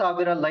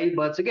 1,000 ಲೈವ್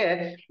ಬರ್ತ್ಸ್ ಗೆ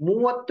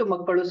 30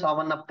 ಮಕ್ಕಳು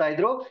ಸಾವನ್ನಪ್ತಾ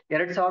ಇದ್ರು.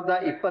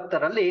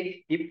 2020ರಲ್ಲಿ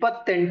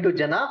 28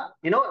 ಜನ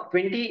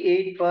 28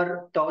 per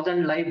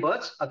 1000 ಲೈವ್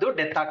ಬರ್ತ್ಸ್ ಅದು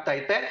ಡೆತ್ ಆಗ್ತಾ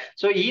ಇದೆ.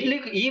 ಸೊ ಇಲ್ಲಿ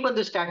ಈ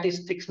ಒಂದು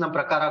ಸ್ಟ್ಯಾಟಿಸ್ಟಿಕ್ಸ್ ನ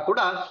ಪ್ರಕಾರ ಕೂಡ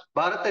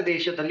ಭಾರತ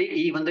ದೇಶದಲ್ಲಿ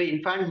ಈ ಒಂದು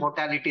ಇನ್ಫ್ಯಾಂಟ್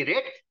ಮೋರ್ಟಾಲಿಟಿ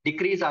ರೇಟ್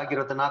ಡಿಕ್ರೀಸ್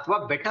ಆಗಿರೋದನ್ನ ಅಥವಾ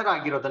ಬೆಟರ್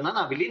ಆಗಿರೋದನ್ನ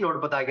ನಾವಿಲ್ಲಿ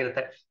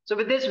ನೋಡ್ಬೋದಾಗಿರುತ್ತೆ. So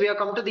with this we have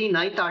come to the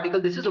 9th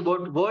article. This is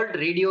about world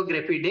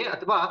radiography day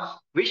ಅಥವಾ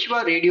ವಿಶ್ವ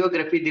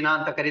ರೇಡಿಯೋಗ್ರಫಿ ದಿನ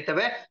ಅಂತ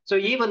ಕರಿತೇವೆ. ಸೊ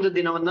ಈ ಒಂದು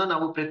ದಿನವನ್ನ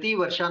ನಾವು ಪ್ರತಿ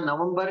ವರ್ಷ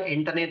ನವೆಂಬರ್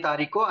 8ನೇ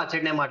ತಾರೀಕು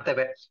ಆಚರಣೆ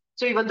ಮಾಡ್ತೇವೆ.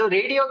 ಸೊ ಈ ಒಂದು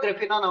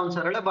ರೇಡಿಯೋಗ್ರಫಿನ ನಾವು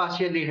ಸರಳ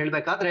ಭಾಷೆಯಲ್ಲಿ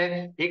ಹೇಳ್ಬೇಕಾದ್ರೆ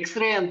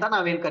ಎಕ್ಸ್ರೇ ಅಂತ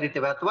ನಾವೇನ್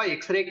ಕರಿತೇವೆ ಅಥವಾ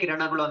ಎಕ್ಸ್ರೇ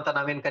ಕಿರಣಗಳು ಅಂತ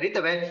ನಾವೇನ್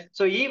ಕರಿತೇವೆ.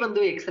 ಸೊ ಈ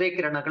ಒಂದು ಎಕ್ಸ್ರೇ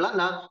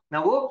ಕಿರಣಗಳನ್ನ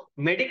ನಾವು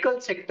ಮೆಡಿಕಲ್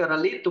ಸೆಕ್ಟರ್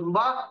ಅಲ್ಲಿ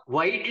ತುಂಬಾ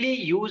ವೈಡ್ಲಿ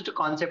ಯೂಸ್ಡ್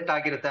ಕಾನ್ಸೆಪ್ಟ್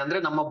ಆಗಿರುತ್ತೆ. ಅಂದ್ರೆ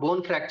ನಮ್ಮ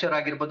ಬೋನ್ ಫ್ರಾಕ್ಚರ್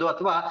ಆಗಿರ್ಬೋದು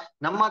ಅಥವಾ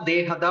ನಮ್ಮ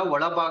ದೇಹದ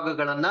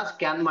ಒಳಭಾಗಗಳನ್ನ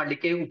ಸ್ಕ್ಯಾನ್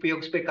ಮಾಡ್ಲಿಕ್ಕೆ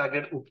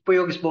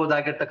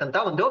ಉಪಯೋಗಿಸಬಹುದಾಗಿರ್ತಕ್ಕಂಥ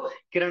ಒಂದು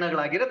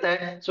ಕಿರಣಗಳಾಗಿರುತ್ತೆ.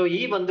 ಸೊ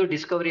ಈ ಒಂದು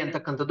ಡಿಸ್ಕವರಿ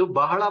ಅಂತಕ್ಕಂಥದ್ದು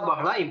ಬಹಳ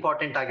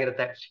ಇಂಪಾರ್ಟೆಂಟ್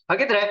ಆಗಿರುತ್ತೆ.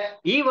 ಹಾಗಿದ್ರೆ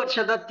ಈ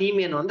ವರ್ಷದ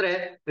ಥೀಮ್ ಏನು ಅಂದ್ರೆ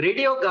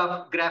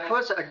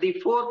ರೇಡಿಯೋಗ್ರಾಫರ್ಸ್ at the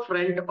four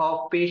front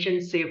of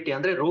patient safety,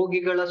 ಅಂದ್ರೆ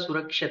ರೋಗಿಗಳ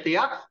ಸುರಕ್ಷತೆಯ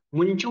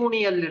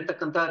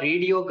ಮುಂಚೂಣಿಯಲ್ಲಿರ್ತಕ್ಕಂಥ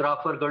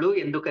ರೇಡಿಯೋಗ್ರಾಫರ್ಗಳು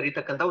ಎಂದು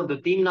ಕರೀತಕ್ಕಂಥ ಒಂದು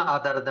ಥೀಮ್ ನ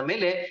ಆಧಾರದ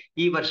ಮೇಲೆ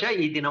ಈ ವರ್ಷ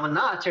ಈ ದಿನವನ್ನ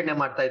ಆಚರಣೆ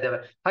ಮಾಡ್ತಾ ಇದ್ದೇವೆ.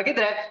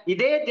 ಹಾಗಿದ್ರೆ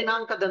ಇದೇ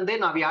ದಿನಾಂಕದಂದೇ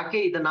ನಾವ್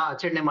ಯಾಕೆ ಇದನ್ನ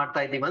ಆಚರಣೆ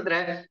ಮಾಡ್ತಾ ಇದ್ದೀವಿ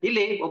ಅಂದ್ರೆ,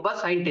 ಇಲ್ಲಿ ಒಬ್ಬ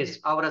ಸೈಂಟಿಸ್ಟ್,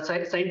 ಅವರ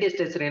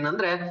ಸೈಂಟಿಸ್ಟ್ ಹೆಸರು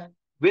ಏನಂದ್ರೆ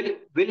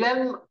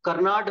ವಿಲೆಮ್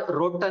ಕರ್ನಾಡ್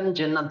ರೋಟನ್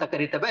ಜೆನ್ ಅಂತ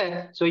ಕರಿತೇವೆ.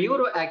 ಸೊ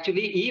ಇವರು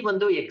ಆಕ್ಚುಲಿ ಈ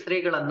ಒಂದು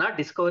ಎಕ್ಸ್ರೇಗಳನ್ನ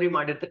ಡಿಸ್ಕವರಿ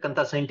ಮಾಡಿರ್ತಕ್ಕಂಥ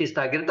ಸೈಂಟಿಸ್ಟ್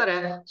ಆಗಿರ್ತಾರೆ.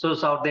 ಸೊ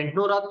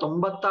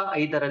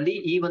 1895ರಲ್ಲಿ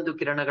ಈ ಒಂದು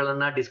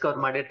ಕಿರಣಗಳನ್ನ ಡಿಸ್ಕವರ್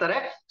ಮಾಡಿರ್ತಾರೆ.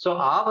 ಸೊ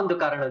ಆ ಒಂದು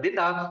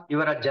ಕಾರಣದಿಂದ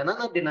ಇವರ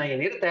ಜನನ ದಿನ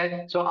ಏನಿರುತ್ತೆ,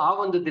 ಸೊ ಆ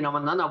ಒಂದು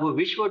ದಿನವನ್ನ ನಾವು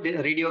ವಿಶ್ವ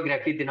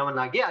ರೇಡಿಯೋಗ್ರಫಿ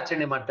ದಿನವನ್ನಾಗಿ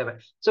ಆಚರಣೆ ಮಾಡ್ತೇವೆ.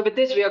 So with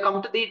this we have come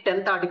to the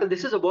 10th article.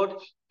 This is about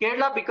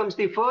Kerala becomes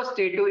the first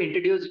state to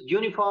introduce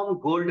uniform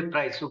gold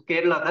price. So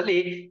ಕೇರಳದಲ್ಲಿ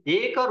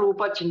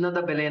ಏಕರೂಪ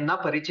ಚಿನ್ನದ ಬೆಲೆಯನ್ನ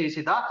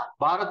ಪರಿಚಯಿಸಿದ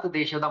ಭಾರತ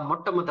ದೇಶದ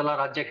ಮೊಟ್ಟ ಮೊದಲ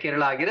ರಾಜ್ಯ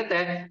ಕೇರಳ ಆಗಿರುತ್ತೆ.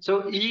 ಸೊ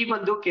ಈ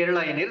ಒಂದು ಕೇರಳ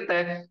ಏನಿರುತ್ತೆ,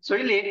 ಸೊ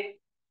ಇಲ್ಲಿ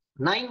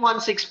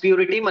 916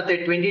 ಪ್ಯೂರಿಟಿ ಮತ್ತೆ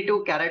 22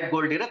 ಕ್ಯಾರೆಟ್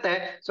ಗೋಲ್ಡ್ ಇರುತ್ತೆ.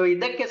 ಸೊ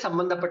ಇದಕ್ಕೆ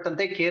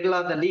ಸಂಬಂಧಪಟ್ಟಂತೆ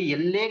ಕೇರಳದಲ್ಲಿ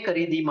ಎಲ್ಲೇ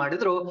ಖರೀದಿ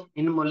ಮಾಡಿದ್ರು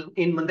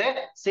ಇನ್ ಮುಂದೆ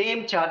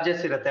ಸೇಮ್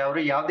ಚಾರ್ಜಸ್ ಇರುತ್ತೆ.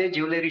 ಅವರು ಯಾವುದೇ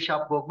ಜ್ಯುವೆಲರಿ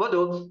ಶಾಪ್ ಹೋಗ್ಬೋದು.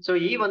 ಸೊ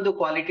ಈ ಒಂದು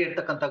ಕ್ವಾಲಿಟಿ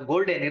ಇರ್ತಕ್ಕಂಥ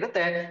ಗೋಲ್ಡ್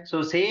ಏನಿರುತ್ತೆ, ಸೊ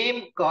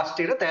ಸೇಮ್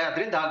ಕಾಸ್ಟ್ ಇರುತ್ತೆ.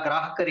 ಅದರಿಂದ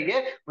ಗ್ರಾಹಕರಿಗೆ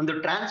ಒಂದು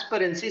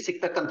ಟ್ರಾನ್ಸ್ಪರೆನ್ಸಿ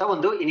ಸಿಗ್ತಕ್ಕಂಥ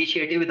ಒಂದು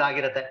ಇನಿಷಿಯೇಟಿವ್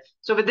ಇದಾಗಿರುತ್ತೆ.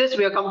 So with this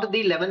we have come to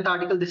the 11th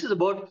article. This is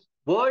about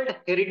world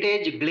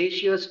heritage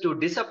glaciers to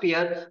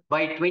disappear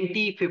by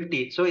 2050.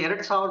 So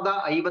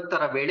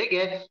 2050ರ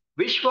ವೇಳೆಗೆ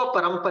ವಿಶ್ವ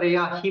ಪರಂಪರೆಯ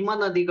ಹಿಮ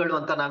ನದಿಗಳು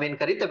ಅಂತ ನಾವೇನ್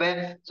ಕರಿತೇವೆ,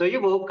 ಸೊ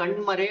ಇವು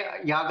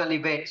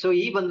ಕಣ್ಮರೆಯಾಗಲಿವೆ. ಸೊ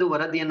ಈ ಒಂದು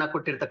ವರದಿಯನ್ನ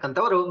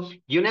ಕೊಟ್ಟಿರ್ತಕ್ಕಂಥವರು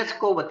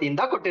ಯುನೆಸ್ಕೋ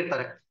ವತಿಯಿಂದ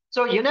ಕೊಟ್ಟಿರ್ತಾರೆ.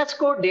 ಸೊ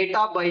ಯುನೆಸ್ಕೋ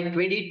ಡೇಟಾ ಬೈ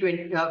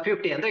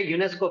 2050 ಅಂದ್ರೆ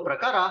ಯುನೆಸ್ಕೋ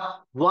ಪ್ರಕಾರ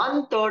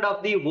 1/3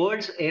 of the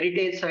world's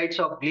heritage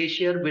sites of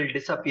glacier will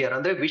disappear.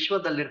 ಅಂದ್ರೆ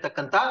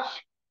ವಿಶ್ವದಲ್ಲಿರ್ತಕ್ಕಂಥ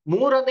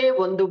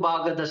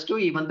 1/3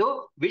 ಈ ಒಂದು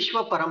ವಿಶ್ವ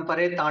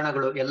ಪರಂಪರೆ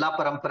ತಾಣಗಳು, ಎಲ್ಲಾ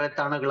ಪರಂಪರೆ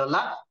ತಾಣಗಳಲ್ಲ,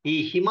 ಈ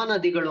ಹಿಮ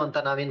ನದಿಗಳು ಅಂತ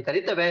ನಾವೇನ್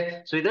ಕರಿತೇವೆ,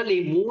 ಸೊ ಇದರಲ್ಲಿ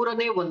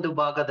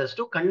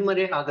 1/3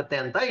 ಕಣ್ಮರೆ ಆಗುತ್ತೆ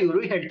ಅಂತ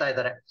ಇವರು ಹೇಳ್ತಾ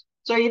ಇದ್ದಾರೆ.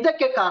 ಸೊ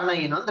ಇದಕ್ಕೆ ಕಾರಣ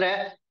ಏನು ಅಂದ್ರೆ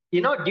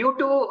ಡ್ಯೂ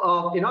ಟು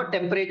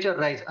ಟೆಂಪರೇಚರ್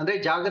ರೈಸ್, ಅಂದ್ರೆ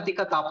ಜಾಗತಿಕ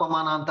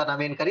ತಾಪಮಾನ ಅಂತ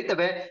ನಾವೇನ್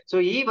ಕರಿತೇವೆ, ಸೊ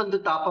ಈ ಒಂದು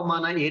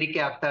ತಾಪಮಾನ ಏರಿಕೆ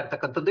ಆಗ್ತಾ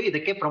ಇರ್ತಕ್ಕಂಥದ್ದು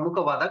ಇದಕ್ಕೆ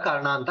ಪ್ರಮುಖವಾದ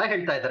ಕಾರಣ ಅಂತ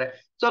ಹೇಳ್ತಾ ಇದ್ದಾರೆ.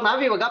 ಸೊ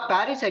ನಾವಿವಾಗ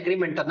ಪ್ಯಾರಿಸ್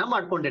ಅಗ್ರಿಮೆಂಟ್ ಅನ್ನ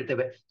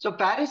ಮಾಡ್ಕೊಂಡಿರ್ತೇವೆ. ಸೊ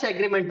ಪ್ಯಾರಿಸ್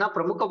ಅಗ್ರಿಮೆಂಟ್ ನ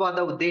ಪ್ರಮುಖವಾದ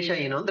ಉದ್ದೇಶ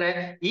ಏನು ಅಂದ್ರೆ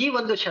ಈ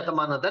ಒಂದು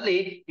ಶತಮಾನದಲ್ಲಿ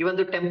ಈ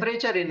ಒಂದು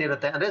ಟೆಂಪರೇಚರ್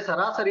ಏನಿರುತ್ತೆ ಅಂದ್ರೆ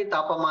ಸರಾಸರಿ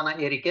ತಾಪಮಾನ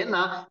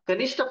ಏರಿಕೆಯನ್ನ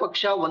ಕನಿಷ್ಠ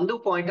ಪಕ್ಷ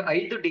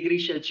 1.5 ಡಿಗ್ರಿ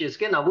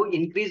ಸೆಲ್ಸಿಯಸ್ಗೆ ನಾವು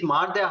ಇನ್ಕ್ರೀಸ್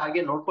ಮಾಡದೆ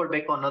ಹಾಗೆ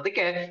ನೋಡ್ಕೊಳ್ಬೇಕು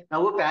ಅನ್ನೋದಕ್ಕೆ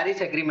ನಾವು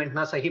ಪ್ಯಾರಿಸ್ ಅಗ್ರಿಮೆಂಟ್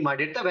ನ ಸಹಿ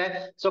ಮಾಡಿರ್ತೇವೆ.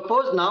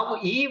 ಸಪೋಸ್ ನಾವು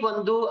ಈ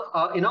ಒಂದು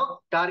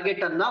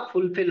ಟಾರ್ಗೆಟ್ ಅನ್ನ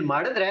ಫುಲ್ಫಿಲ್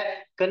ಮಾಡಿದ್ರೆ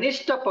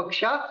ಕನಿಷ್ಠ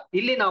ಪಕ್ಷ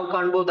ಇಲ್ಲಿ ನಾವು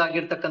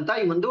ಕಾಣಬಹುದಾಗಿರ್ತಕ್ಕಂಥ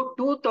ಈ ಒಂದು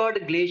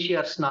 2/3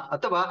 ಗ್ಲೇಷಿಯರ್ಸ್ ನ,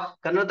 ಅಥವಾ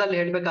ಕನ್ನಡದಲ್ಲಿ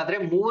ಹೇಳ್ಬೇಕಾದ್ರೆ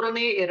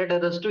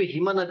 2/3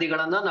 ಹಿಮ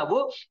ನದಿಗಳನ್ನ ನಾವು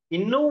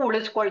ಇನ್ನೂ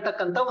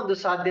ಉಳಿಸ್ಕೊಳ್ತಕ್ಕಂಥ ಒಂದು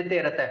ಸಾಧ್ಯತೆ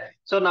ಇರುತ್ತೆ.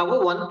 ಸೊ ನಾವು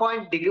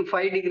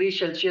 1.5 ಡಿಗ್ರಿ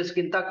ಸೆಲ್ಸಿಯಸ್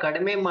ಗಿಂತ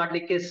ಕಡಿಮೆ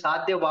ಮಾಡ್ಲಿಕ್ಕೆ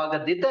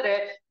ಸಾಧ್ಯವಾಗದಿದ್ದರೆ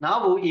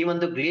ನಾವು ಈ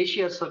ಒಂದು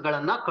ಗ್ಲೇಷಿಯರ್ಸ್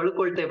ಗಳನ್ನ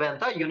ಕಳ್ಕೊಳ್ತೇವೆ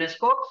ಅಂತ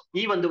ಯುನೆಸ್ಕೋ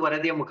ಈ ಒಂದು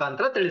ವರದಿಯ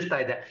ಮುಖಾಂತರ ತಿಳಿಸ್ತಾ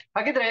ಇದೆ.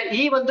 ಹಾಗಿದ್ರೆ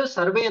ಈ ಒಂದು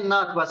ಸರ್ವೆಯನ್ನ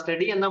ಅಥವಾ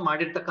ಸ್ಟಡಿಯನ್ನ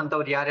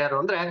ಮಾಡಿರ್ತಕ್ಕಂಥವ್ರು ಯಾರ್ಯಾರು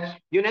ಅಂದ್ರೆ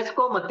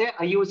ಯುನೆಸ್ಕೋ ಮತ್ತೆ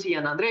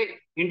IUCN ಅಂದ್ರೆ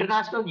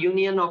international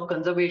union of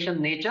conservation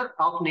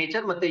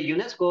nature ಮತ್ತೆ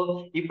ಯುನೆಸ್ಕೋ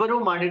ಇಬ್ಬರು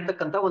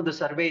ಮಾಡಿರ್ತಕ್ಕಂಥ ಒಂದು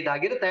ಸರ್ವೆ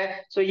ಇದಾಗಿರುತ್ತೆ.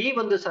 ಸೊ ಈ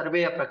ಒಂದು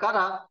ಸರ್ವೆಯ ಪ್ರಕಾರ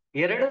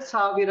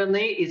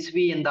 2000ನೇ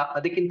ಇಸ್ವಿಯಿಂದ,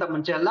 ಅದಕ್ಕಿಂತ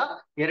ಮುಂಚೆ ಅಲ್ಲ,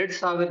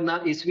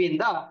 2000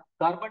 ಇಸ್ವಿಯಿಂದ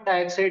ಕಾರ್ಬನ್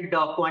ಡೈಆಕ್ಸೈಡ್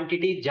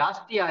ಕ್ವಾಂಟಿಟಿ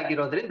ಜಾಸ್ತಿ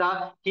ಆಗಿರೋದ್ರಿಂದ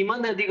ಹಿಮ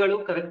ನದಿಗಳು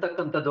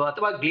ಕರಗ್ತಕ್ಕಂಥದ್ದು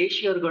ಅಥವಾ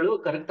ಗ್ಲೇಷಿಯರ್ಗಳು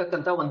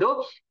ಕರಗ್ತಕ್ಕಂಥ ಒಂದು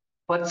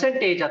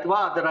ಪರ್ಸೆಂಟೇಜ್ ಅಥವಾ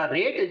ಅದರ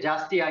ರೇಟ್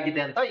ಜಾಸ್ತಿ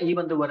ಆಗಿದೆ ಅಂತ ಈ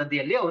ಒಂದು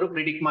ವರದಿಯಲ್ಲಿ ಅವರು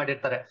ಪ್ರಿಡಿಕ್ಟ್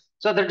ಮಾಡಿರ್ತಾರೆ.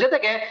 ಸೊ ಅದ್ರ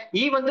ಜೊತೆಗೆ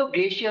ಈ ಒಂದು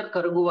ಗ್ಲೇಷಿಯರ್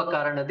ಕರಗುವ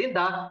ಕಾರಣದಿಂದ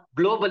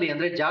ಗ್ಲೋಬಲಿ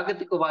ಅಂದ್ರೆ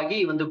ಜಾಗತಿಕವಾಗಿ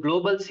ಈ ಒಂದು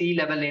ಗ್ಲೋಬಲ್ ಸಿ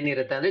ಲೆವೆಲ್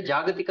ಏನಿರುತ್ತೆ ಅಂದ್ರೆ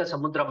ಜಾಗತಿಕ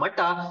ಸಮುದ್ರ ಮಟ್ಟ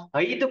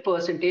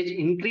 5%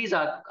 ಇನ್ಕ್ರೀಸ್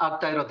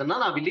ಆಗ್ತಾ ಇರೋದನ್ನ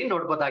ನಾವಿಲ್ಲಿ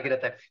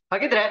ನೋಡ್ಬೋದಾಗಿರುತ್ತೆ.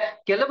 ಹಾಗಿದ್ರೆ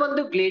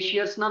ಕೆಲವೊಂದು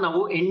ಗ್ಲೇಷಿಯರ್ಸ್ ನ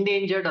ನಾವು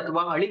ಎಂಡೇಂಜರ್ಡ್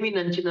ಅಥವಾ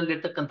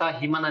ಅಳಿವಿನಂಚಿನಲ್ಲಿರ್ತಕ್ಕಂಥ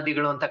ಹಿಮ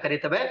ನದಿಗಳು ಅಂತ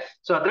ಕರಿತೇವೆ.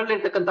 ಸೊ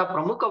ಅದರಲ್ಲಿರ್ತಕ್ಕಂಥ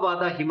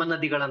ಪ್ರಮುಖವಾದ ಹಿಮ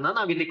ನದಿಗಳನ್ನ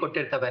ನಾವಿಲ್ಲಿ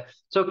ಕೊಟ್ಟಿರ್ತೇವೆ.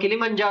 ಸೊ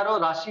ಕಿಲಿಮಂಜಾರೋ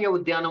ರಾಷ್ಟ್ರೀಯ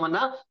ಉದ್ಯಾನವನ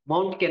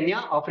ಮೌಂಟ್ ಕೆನ್ಯಾ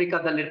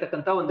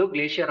ಆಫ್ರಿಕಾದಲ್ಲಿರ್ತಕ್ಕಂಥ ಒಂದು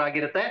ಗ್ಲೇಷಿಯರ್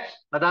ಆಗಿರುತ್ತೆ.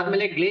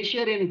 ಅದಾದ್ಮೇಲೆ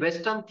glacier in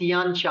western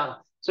ತಿಯಾನ್ Shan,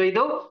 so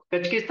ಇದು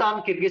ಕಜಕಿಸ್ತಾನ್,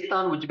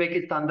 ಕಿರ್ಗಿಸ್ತಾನ್,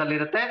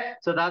 ಉಜ್ಬೇಕಿಸ್ತಾನದಲ್ಲಿರುತ್ತೆ.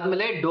 ಸೊ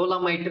ಅದಾದ್ಮೇಲೆ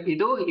ಡೋಲಮೈಟ್,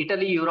 ಇದು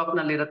ಇಟಲಿ, ಯುರೋಪ್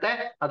ನಲ್ಲಿರುತ್ತೆ.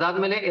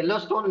 ಅದಾದ್ಮೇಲೆ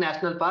ಯೆಲ್ಲೋಸ್ಟೋನ್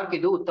ನ್ಯಾಷನಲ್ ಪಾರ್ಕ್,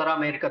 ಇದು ಉತ್ತರ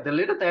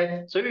ಅಮೆರಿಕದಲ್ಲಿರುತ್ತೆ.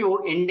 ಸೊ ಇವು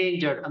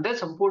ಎಂಡೇಂಜರ್ಡ್ ಅಂದ್ರೆ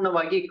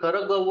ಸಂಪೂರ್ಣವಾಗಿ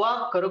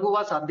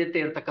ಕರಗುವ ಸಾಧ್ಯತೆ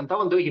ಇರತಕ್ಕಂತ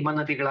ಒಂದು ಹಿಮ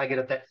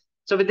ನದಿಗಳಾಗಿರುತ್ತೆ.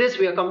 So with this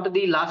we have come to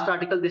the last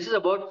article. This is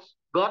about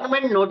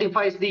government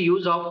notifies the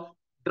use of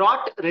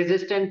drought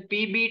resistant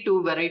PB2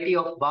 variety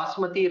of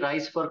basmati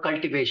rice for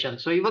cultivation.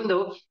 So ಈ ಒಂದು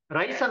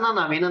ರೈಸ್ ಅನ್ನ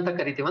ನಾವೇನಂತ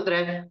ಕರಿತೀವಿ ಅಂದ್ರೆ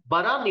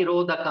ಬರ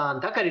ನಿರೋಧಕ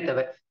ಅಂತ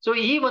ಕರಿತೇವೆ. ಸೊ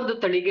ಈ ಒಂದು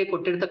ತಳಿಗೆ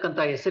ಕೊಟ್ಟಿರ್ತಕ್ಕಂಥ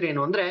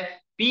ಹೆಸರೇನು ಅಂದ್ರೆ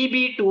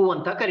PB2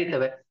 ಅಂತ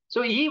ಕರಿತೇವೆ. ಸೊ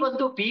ಈ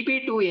ಒಂದು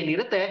PB2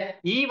 ಏನಿರುತ್ತೆ,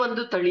 ಈ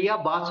ಒಂದು ತಳಿಯ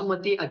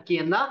ಬಾಸುಮತಿ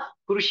ಅಕ್ಕಿಯನ್ನ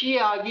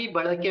ಕೃಷಿಯಾಗಿ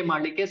ಬಳಕೆ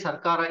ಮಾಡ್ಲಿಕ್ಕೆ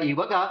ಸರ್ಕಾರ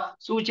ಇವಾಗ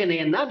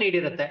ಸೂಚನೆಯನ್ನ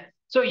ನೀಡಿರುತ್ತೆ.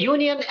 So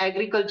Union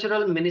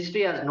Agricultural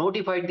Ministry has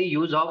notified the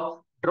use of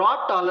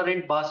drought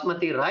tolerant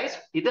basmati rice.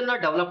 ಇದನ್ನ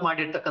ಡೆವಲಪ್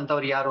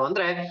ಮಾಡಿರ್ತಕ್ಕಂಥವ್ರು ಯಾರು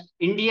ಅಂದ್ರೆ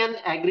ಇಂಡಿಯನ್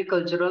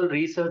ಅಗ್ರಿಕಲ್ಚರಲ್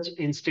ರಿಸರ್ಚ್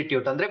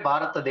ಇನ್ಸ್ಟಿಟ್ಯೂಟ್, ಅಂದ್ರೆ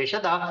ಭಾರತ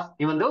ದೇಶದ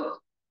ಈ ಒಂದು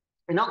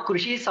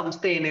ಕೃಷಿ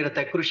ಸಂಸ್ಥೆ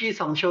ಏನಿರುತ್ತೆ, ಕೃಷಿ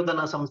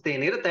ಸಂಶೋಧನಾ ಸಂಸ್ಥೆ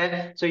ಏನಿರುತ್ತೆ,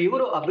 ಸೊ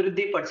ಇವರು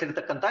ಅಭಿವೃದ್ಧಿ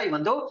ಪಡಿಸಿರ್ತಕ್ಕಂಥ ಈ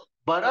ಒಂದು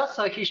ಬರ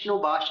ಸಹಿಷ್ಣು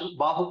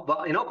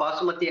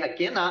ಬಾಸುಮತಿ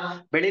ಅಕ್ಕಿಯನ್ನ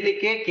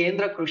ಬೆಳಿಲಿಕ್ಕೆ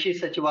ಕೇಂದ್ರ ಕೃಷಿ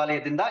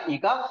ಸಚಿವಾಲಯದಿಂದ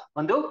ಈಗ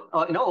ಒಂದು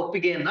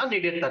ಒಪ್ಪಿಗೆಯನ್ನ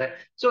ನೀಡಿರ್ತಾರೆ.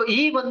 ಸೊ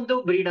ಈ ಒಂದು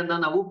ಬ್ರೀಡ್ ಅನ್ನ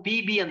ನಾವು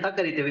PB ಅಂತ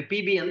ಕರಿತೇವೆ.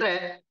 PB ಅಂದ್ರೆ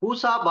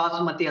ಪೂಸಾ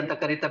ಬಾಸುಮತಿ ಅಂತ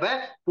ಕರಿತೇವೆ.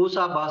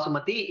 ಪೂಸಾ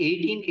ಬಾಸುಮತಿ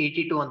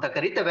 1882 ಅಂತ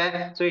ಕರಿತೇವೆ.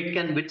 So it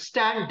can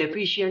withstand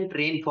deficient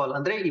rainfall,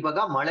 ಅಂದ್ರೆ ಇವಾಗ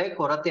ಮಳೆ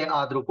ಕೊರತೆ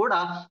ಆದ್ರೂ ಕೂಡ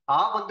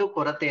ಆ ಒಂದು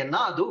ಕೊರತೆಯನ್ನ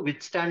ಅದು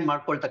ವಿತ್ಸ್ಟ್ಯಾಂಡ್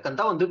ಮಾಡ್ಕೊಳ್ತಕ್ಕಂತ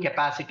ಒಂದು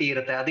ಕೆಪಾಸಿಟಿ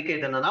ಇರುತ್ತೆ. ಅದಕ್ಕೆ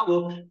ಇದನ್ನ ನಾವು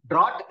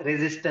ಡ್ರಾಟ್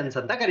ರೆಸಿಸ್ಟೆನ್ಸ್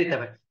ಅಂತ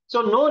ಕರಿತೇವೆ. So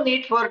no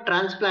need for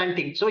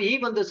transplanting. So ಈ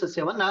ಒಂದು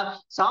ಸಸ್ಯವನ್ನ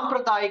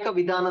ಸಾಂಪ್ರದಾಯಿಕ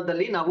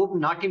ವಿಧಾನದಲ್ಲಿ ನಾವು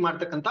ನಾಟಿ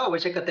ಮಾಡ್ತಕ್ಕಂತ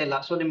ಅವಶ್ಯಕತೆ ಇಲ್ಲ.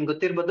 ಸೊ ನಿಮ್ಗೆ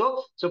ಗೊತ್ತಿರ್ಬೋದು,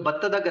 ಸೊ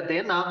ಭತ್ತದ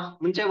ಗದ್ದೆಯನ್ನ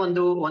ಮುಂಚೆ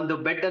ಒಂದು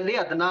ಬೆಡ್ ಅಲ್ಲಿ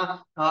ಅದನ್ನ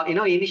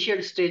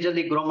ಇನಿಷಿಯಲ್ ಸ್ಟೇಜ್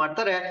ಅಲ್ಲಿ ಗ್ರೋ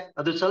ಮಾಡ್ತಾರೆ.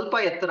 ಅದು ಸ್ವಲ್ಪ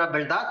ಎತ್ತರ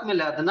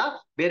ಬೆಳೆದಾದ್ಮೇಲೆ ಅದನ್ನ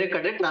ಬೇರೆ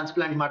ಕಡೆ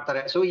ಟ್ರಾನ್ಸ್ಪ್ಲಾಂಟ್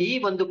ಮಾಡ್ತಾರೆ. ಸೊ ಈ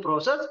ಒಂದು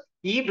ಪ್ರೋಸೆಸ್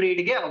ಈ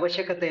ಬ್ರೀಡ್ಗೆ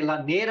ಅವಶ್ಯಕತೆ ಇಲ್ಲ,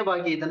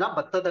 ನೇರವಾಗಿ ಇದನ್ನ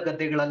ಭತ್ತದ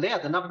ಗದ್ದೆಗಳಲ್ಲೇ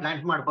ಅದನ್ನ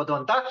ಪ್ಲಾಂಟ್ ಮಾಡ್ಬೋದು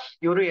ಅಂತ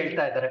ಇವರು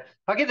ಹೇಳ್ತಾ ಇದ್ದಾರೆ.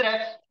 ಹಾಗಿದ್ರೆ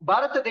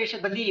ಭಾರತ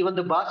ದೇಶದಲ್ಲಿ ಈ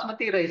ಒಂದು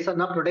ಬಾಸ್ಮತಿ ರೈಸ್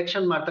ಅನ್ನ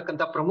ಪ್ರೊಡಕ್ಷನ್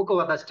ಮಾಡ್ತಕ್ಕಂಥ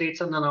ಪ್ರಮುಖವಾದ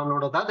ಸ್ಟೇಟ್ಸ್ ಅನ್ನ ನಾವು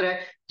ನೋಡೋದಾದ್ರೆ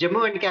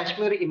ಜಮ್ಮು ಅಂಡ್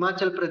ಕಾಶ್ಮೀರ್,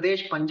 ಹಿಮಾಚಲ್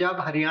ಪ್ರದೇಶ್,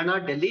 ಪಂಜಾಬ್, ಹರಿಯಾಣ,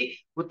 ಡೆಲ್ಲಿ,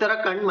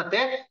 ಉತ್ತರಾಖಂಡ್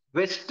ಮತ್ತೆ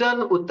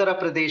ವೆಸ್ಟರ್ನ್ ಉತ್ತರ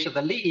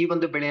ಪ್ರದೇಶದಲ್ಲಿ ಈ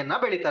ಒಂದು ಬೆಳೆಯನ್ನ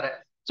ಬೆಳೀತಾರೆ.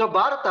 ಸೊ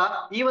ಭಾರತ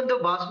ಈ ಒಂದು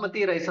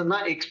ಬಾಸ್ಮತಿ ರೈಸ್ ಅನ್ನ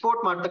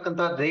ಎಕ್ಸ್ಪೋರ್ಟ್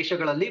ಮಾಡ್ತಕ್ಕಂತ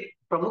ದೇಶಗಳಲ್ಲಿ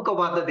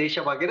ಪ್ರಮುಖವಾದ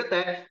ದೇಶವಾಗಿರುತ್ತೆ.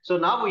 ಸೊ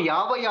ನಾವು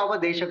ಯಾವ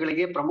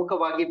ದೇಶಗಳಿಗೆ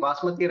ಪ್ರಮುಖವಾಗಿ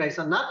ಬಾಸ್ಮತಿ ರೈಸ್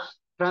ಅನ್ನ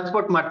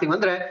ಟ್ರಾನ್ಸ್ಪೋರ್ಟ್ ಮಾಡ್ತೀವಿ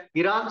ಅಂದ್ರೆ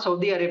Iran,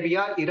 Saudi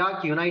Arabia,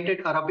 Iraq,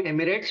 United Arab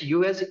Emirates,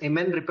 US,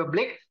 Yemen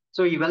republic.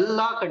 So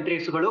ಇವೆಲ್ಲಾ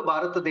ಕಂಟ್ರೀಸ್ಗಳು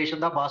ಭಾರತ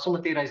ದೇಶದ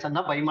ಬಾಸುಮತಿ ರೈಸ್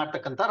ಅನ್ನ ಬೈ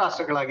ಮಾಡ್ತಕ್ಕಂತ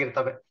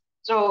ರಾಷ್ಟ್ರಗಳಾಗಿರ್ತವೆ.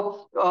 ಸೊ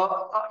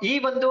ಈ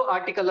ಒಂದು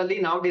ಆರ್ಟಿಕಲ್ ಅಲ್ಲಿ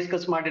ನಾವು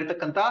discuss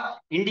ಮಾಡಿರ್ತಕ್ಕಂತ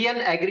Indian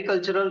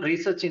agricultural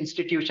research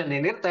institution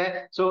ಏನಿರುತ್ತೆ,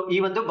 ಸೊ ಈ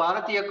ಒಂದು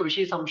ಭಾರತೀಯ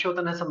ಕೃಷಿ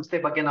ಸಂಶೋಧನಾ ಸಂಸ್ಥೆ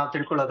ಬಗ್ಗೆ ನಾವು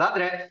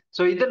ತಿಳ್ಕೊಳ್ಳೋದಾದ್ರೆ,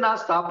 ಸೊ ಇದನ್ನ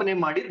ಸ್ಥಾಪನೆ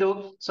ಮಾಡಿದ್ದು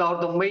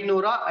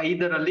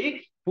 1905ರಲ್ಲಿ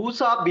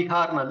ಪೂಸಾ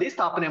ಬಿಹಾರ್ ನಲ್ಲಿ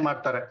ಸ್ಥಾಪನೆ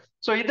ಮಾಡ್ತಾರೆ.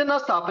 ಸೊ ಇದನ್ನ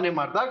ಸ್ಥಾಪನೆ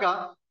ಮಾಡಿದಾಗ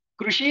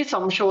ಕೃಷಿ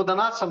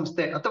ಸಂಶೋಧನಾ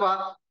ಸಂಸ್ಥೆ ಅಥವಾ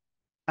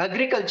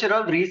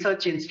ಅಗ್ರಿಕಲ್ಚರಲ್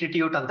ರಿಸರ್ಚ್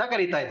ಇನ್ಸ್ಟಿಟ್ಯೂಟ್ ಅಂತ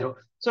ಕರೀತಾ ಇದ್ರು.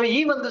 ಸೊ ಈ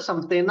ಒಂದು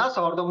ಸಂಸ್ಥೆಯನ್ನ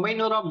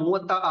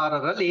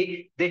 1936ರಲ್ಲಿ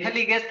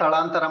ದೆಹಲಿಗೆ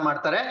ಸ್ಥಳಾಂತರ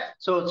ಮಾಡ್ತಾರೆ.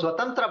 ಸೊ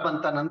ಸ್ವತಂತ್ರ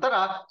ಬಂತ ನಂತರ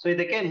ಸೊ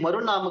ಇದಕ್ಕೆ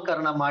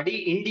ಮರುನಾಮಕರಣ ಮಾಡಿ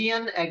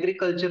ಇಂಡಿಯನ್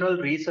ಅಗ್ರಿಕಲ್ಚರಲ್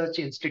ರಿಸರ್ಚ್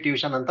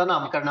ಇನ್ಸ್ಟಿಟ್ಯೂಷನ್ ಅಂತ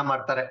ನಾಮಕರಣ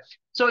ಮಾಡ್ತಾರೆ.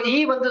 ಸೊ ಈ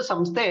ಒಂದು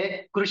ಸಂಸ್ಥೆ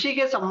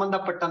ಕೃಷಿಗೆ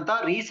ಸಂಬಂಧಪಟ್ಟಂತ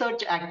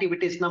ರಿಸರ್ಚ್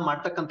ಆಕ್ಟಿವಿಟೀಸ್ ನ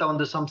ಮಾಡ್ತಕ್ಕಂತ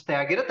ಒಂದು ಸಂಸ್ಥೆ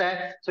ಆಗಿರುತ್ತೆ.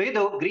 ಸೊ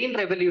ಇದು ಗ್ರೀನ್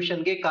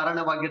ರೆವಲ್ಯೂಷನ್ ಗೆ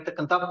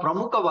ಕಾರಣವಾಗಿರ್ತಕ್ಕಂತ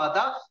ಪ್ರಮುಖವಾದ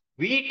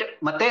ವೀಟ್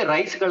ಮತ್ತೆ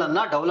ರೈಸ್ ಗಳನ್ನ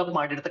ಡೆವಲಪ್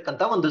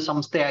ಮಾಡಿರ್ತಕ್ಕಂತ ಒಂದು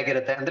ಸಂಸ್ಥೆ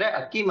ಆಗಿರುತ್ತೆ. ಅಂದ್ರೆ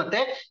ಅಕ್ಕಿ ಮತ್ತೆ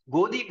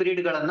ಗೋಧಿ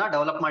ಬ್ರೀಡ್ ಗಳನ್ನ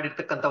ಡೆವಲಪ್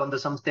ಮಾಡಿರ್ತಕ್ಕಂತ ಒಂದು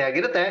ಸಂಸ್ಥೆ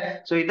ಆಗಿರುತ್ತೆ.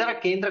 ಸೊ ಇದರ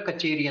ಕೇಂದ್ರ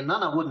ಕಚೇರಿಯನ್ನ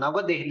ನಾವು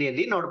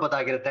ನವದೆಹಲಿಯಲ್ಲಿ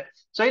ನೋಡಬಹುದಾಗಿರುತ್ತೆ.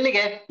 ಸೊ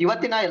ಇಲ್ಲಿಗೆ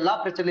ಇವತ್ತಿನ ಎಲ್ಲಾ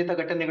ಪ್ರಚಲಿತ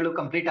ಘಟನೆಗಳು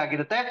ಕಂಪ್ಲೀಟ್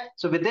ಆಗಿರುತ್ತೆ.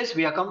 So with this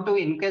we are come to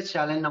inquest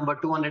challenge number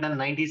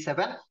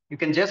 297. You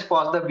can just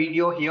pause the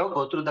video here,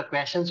 go through the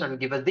questions and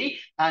give us the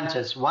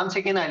answers. Once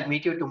again, I'll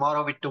meet you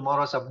tomorrow with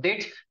tomorrow's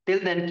updates.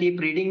 Till then,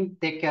 keep reading,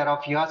 take care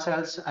of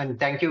yourselves, and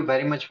thank you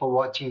very much for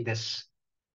watching this.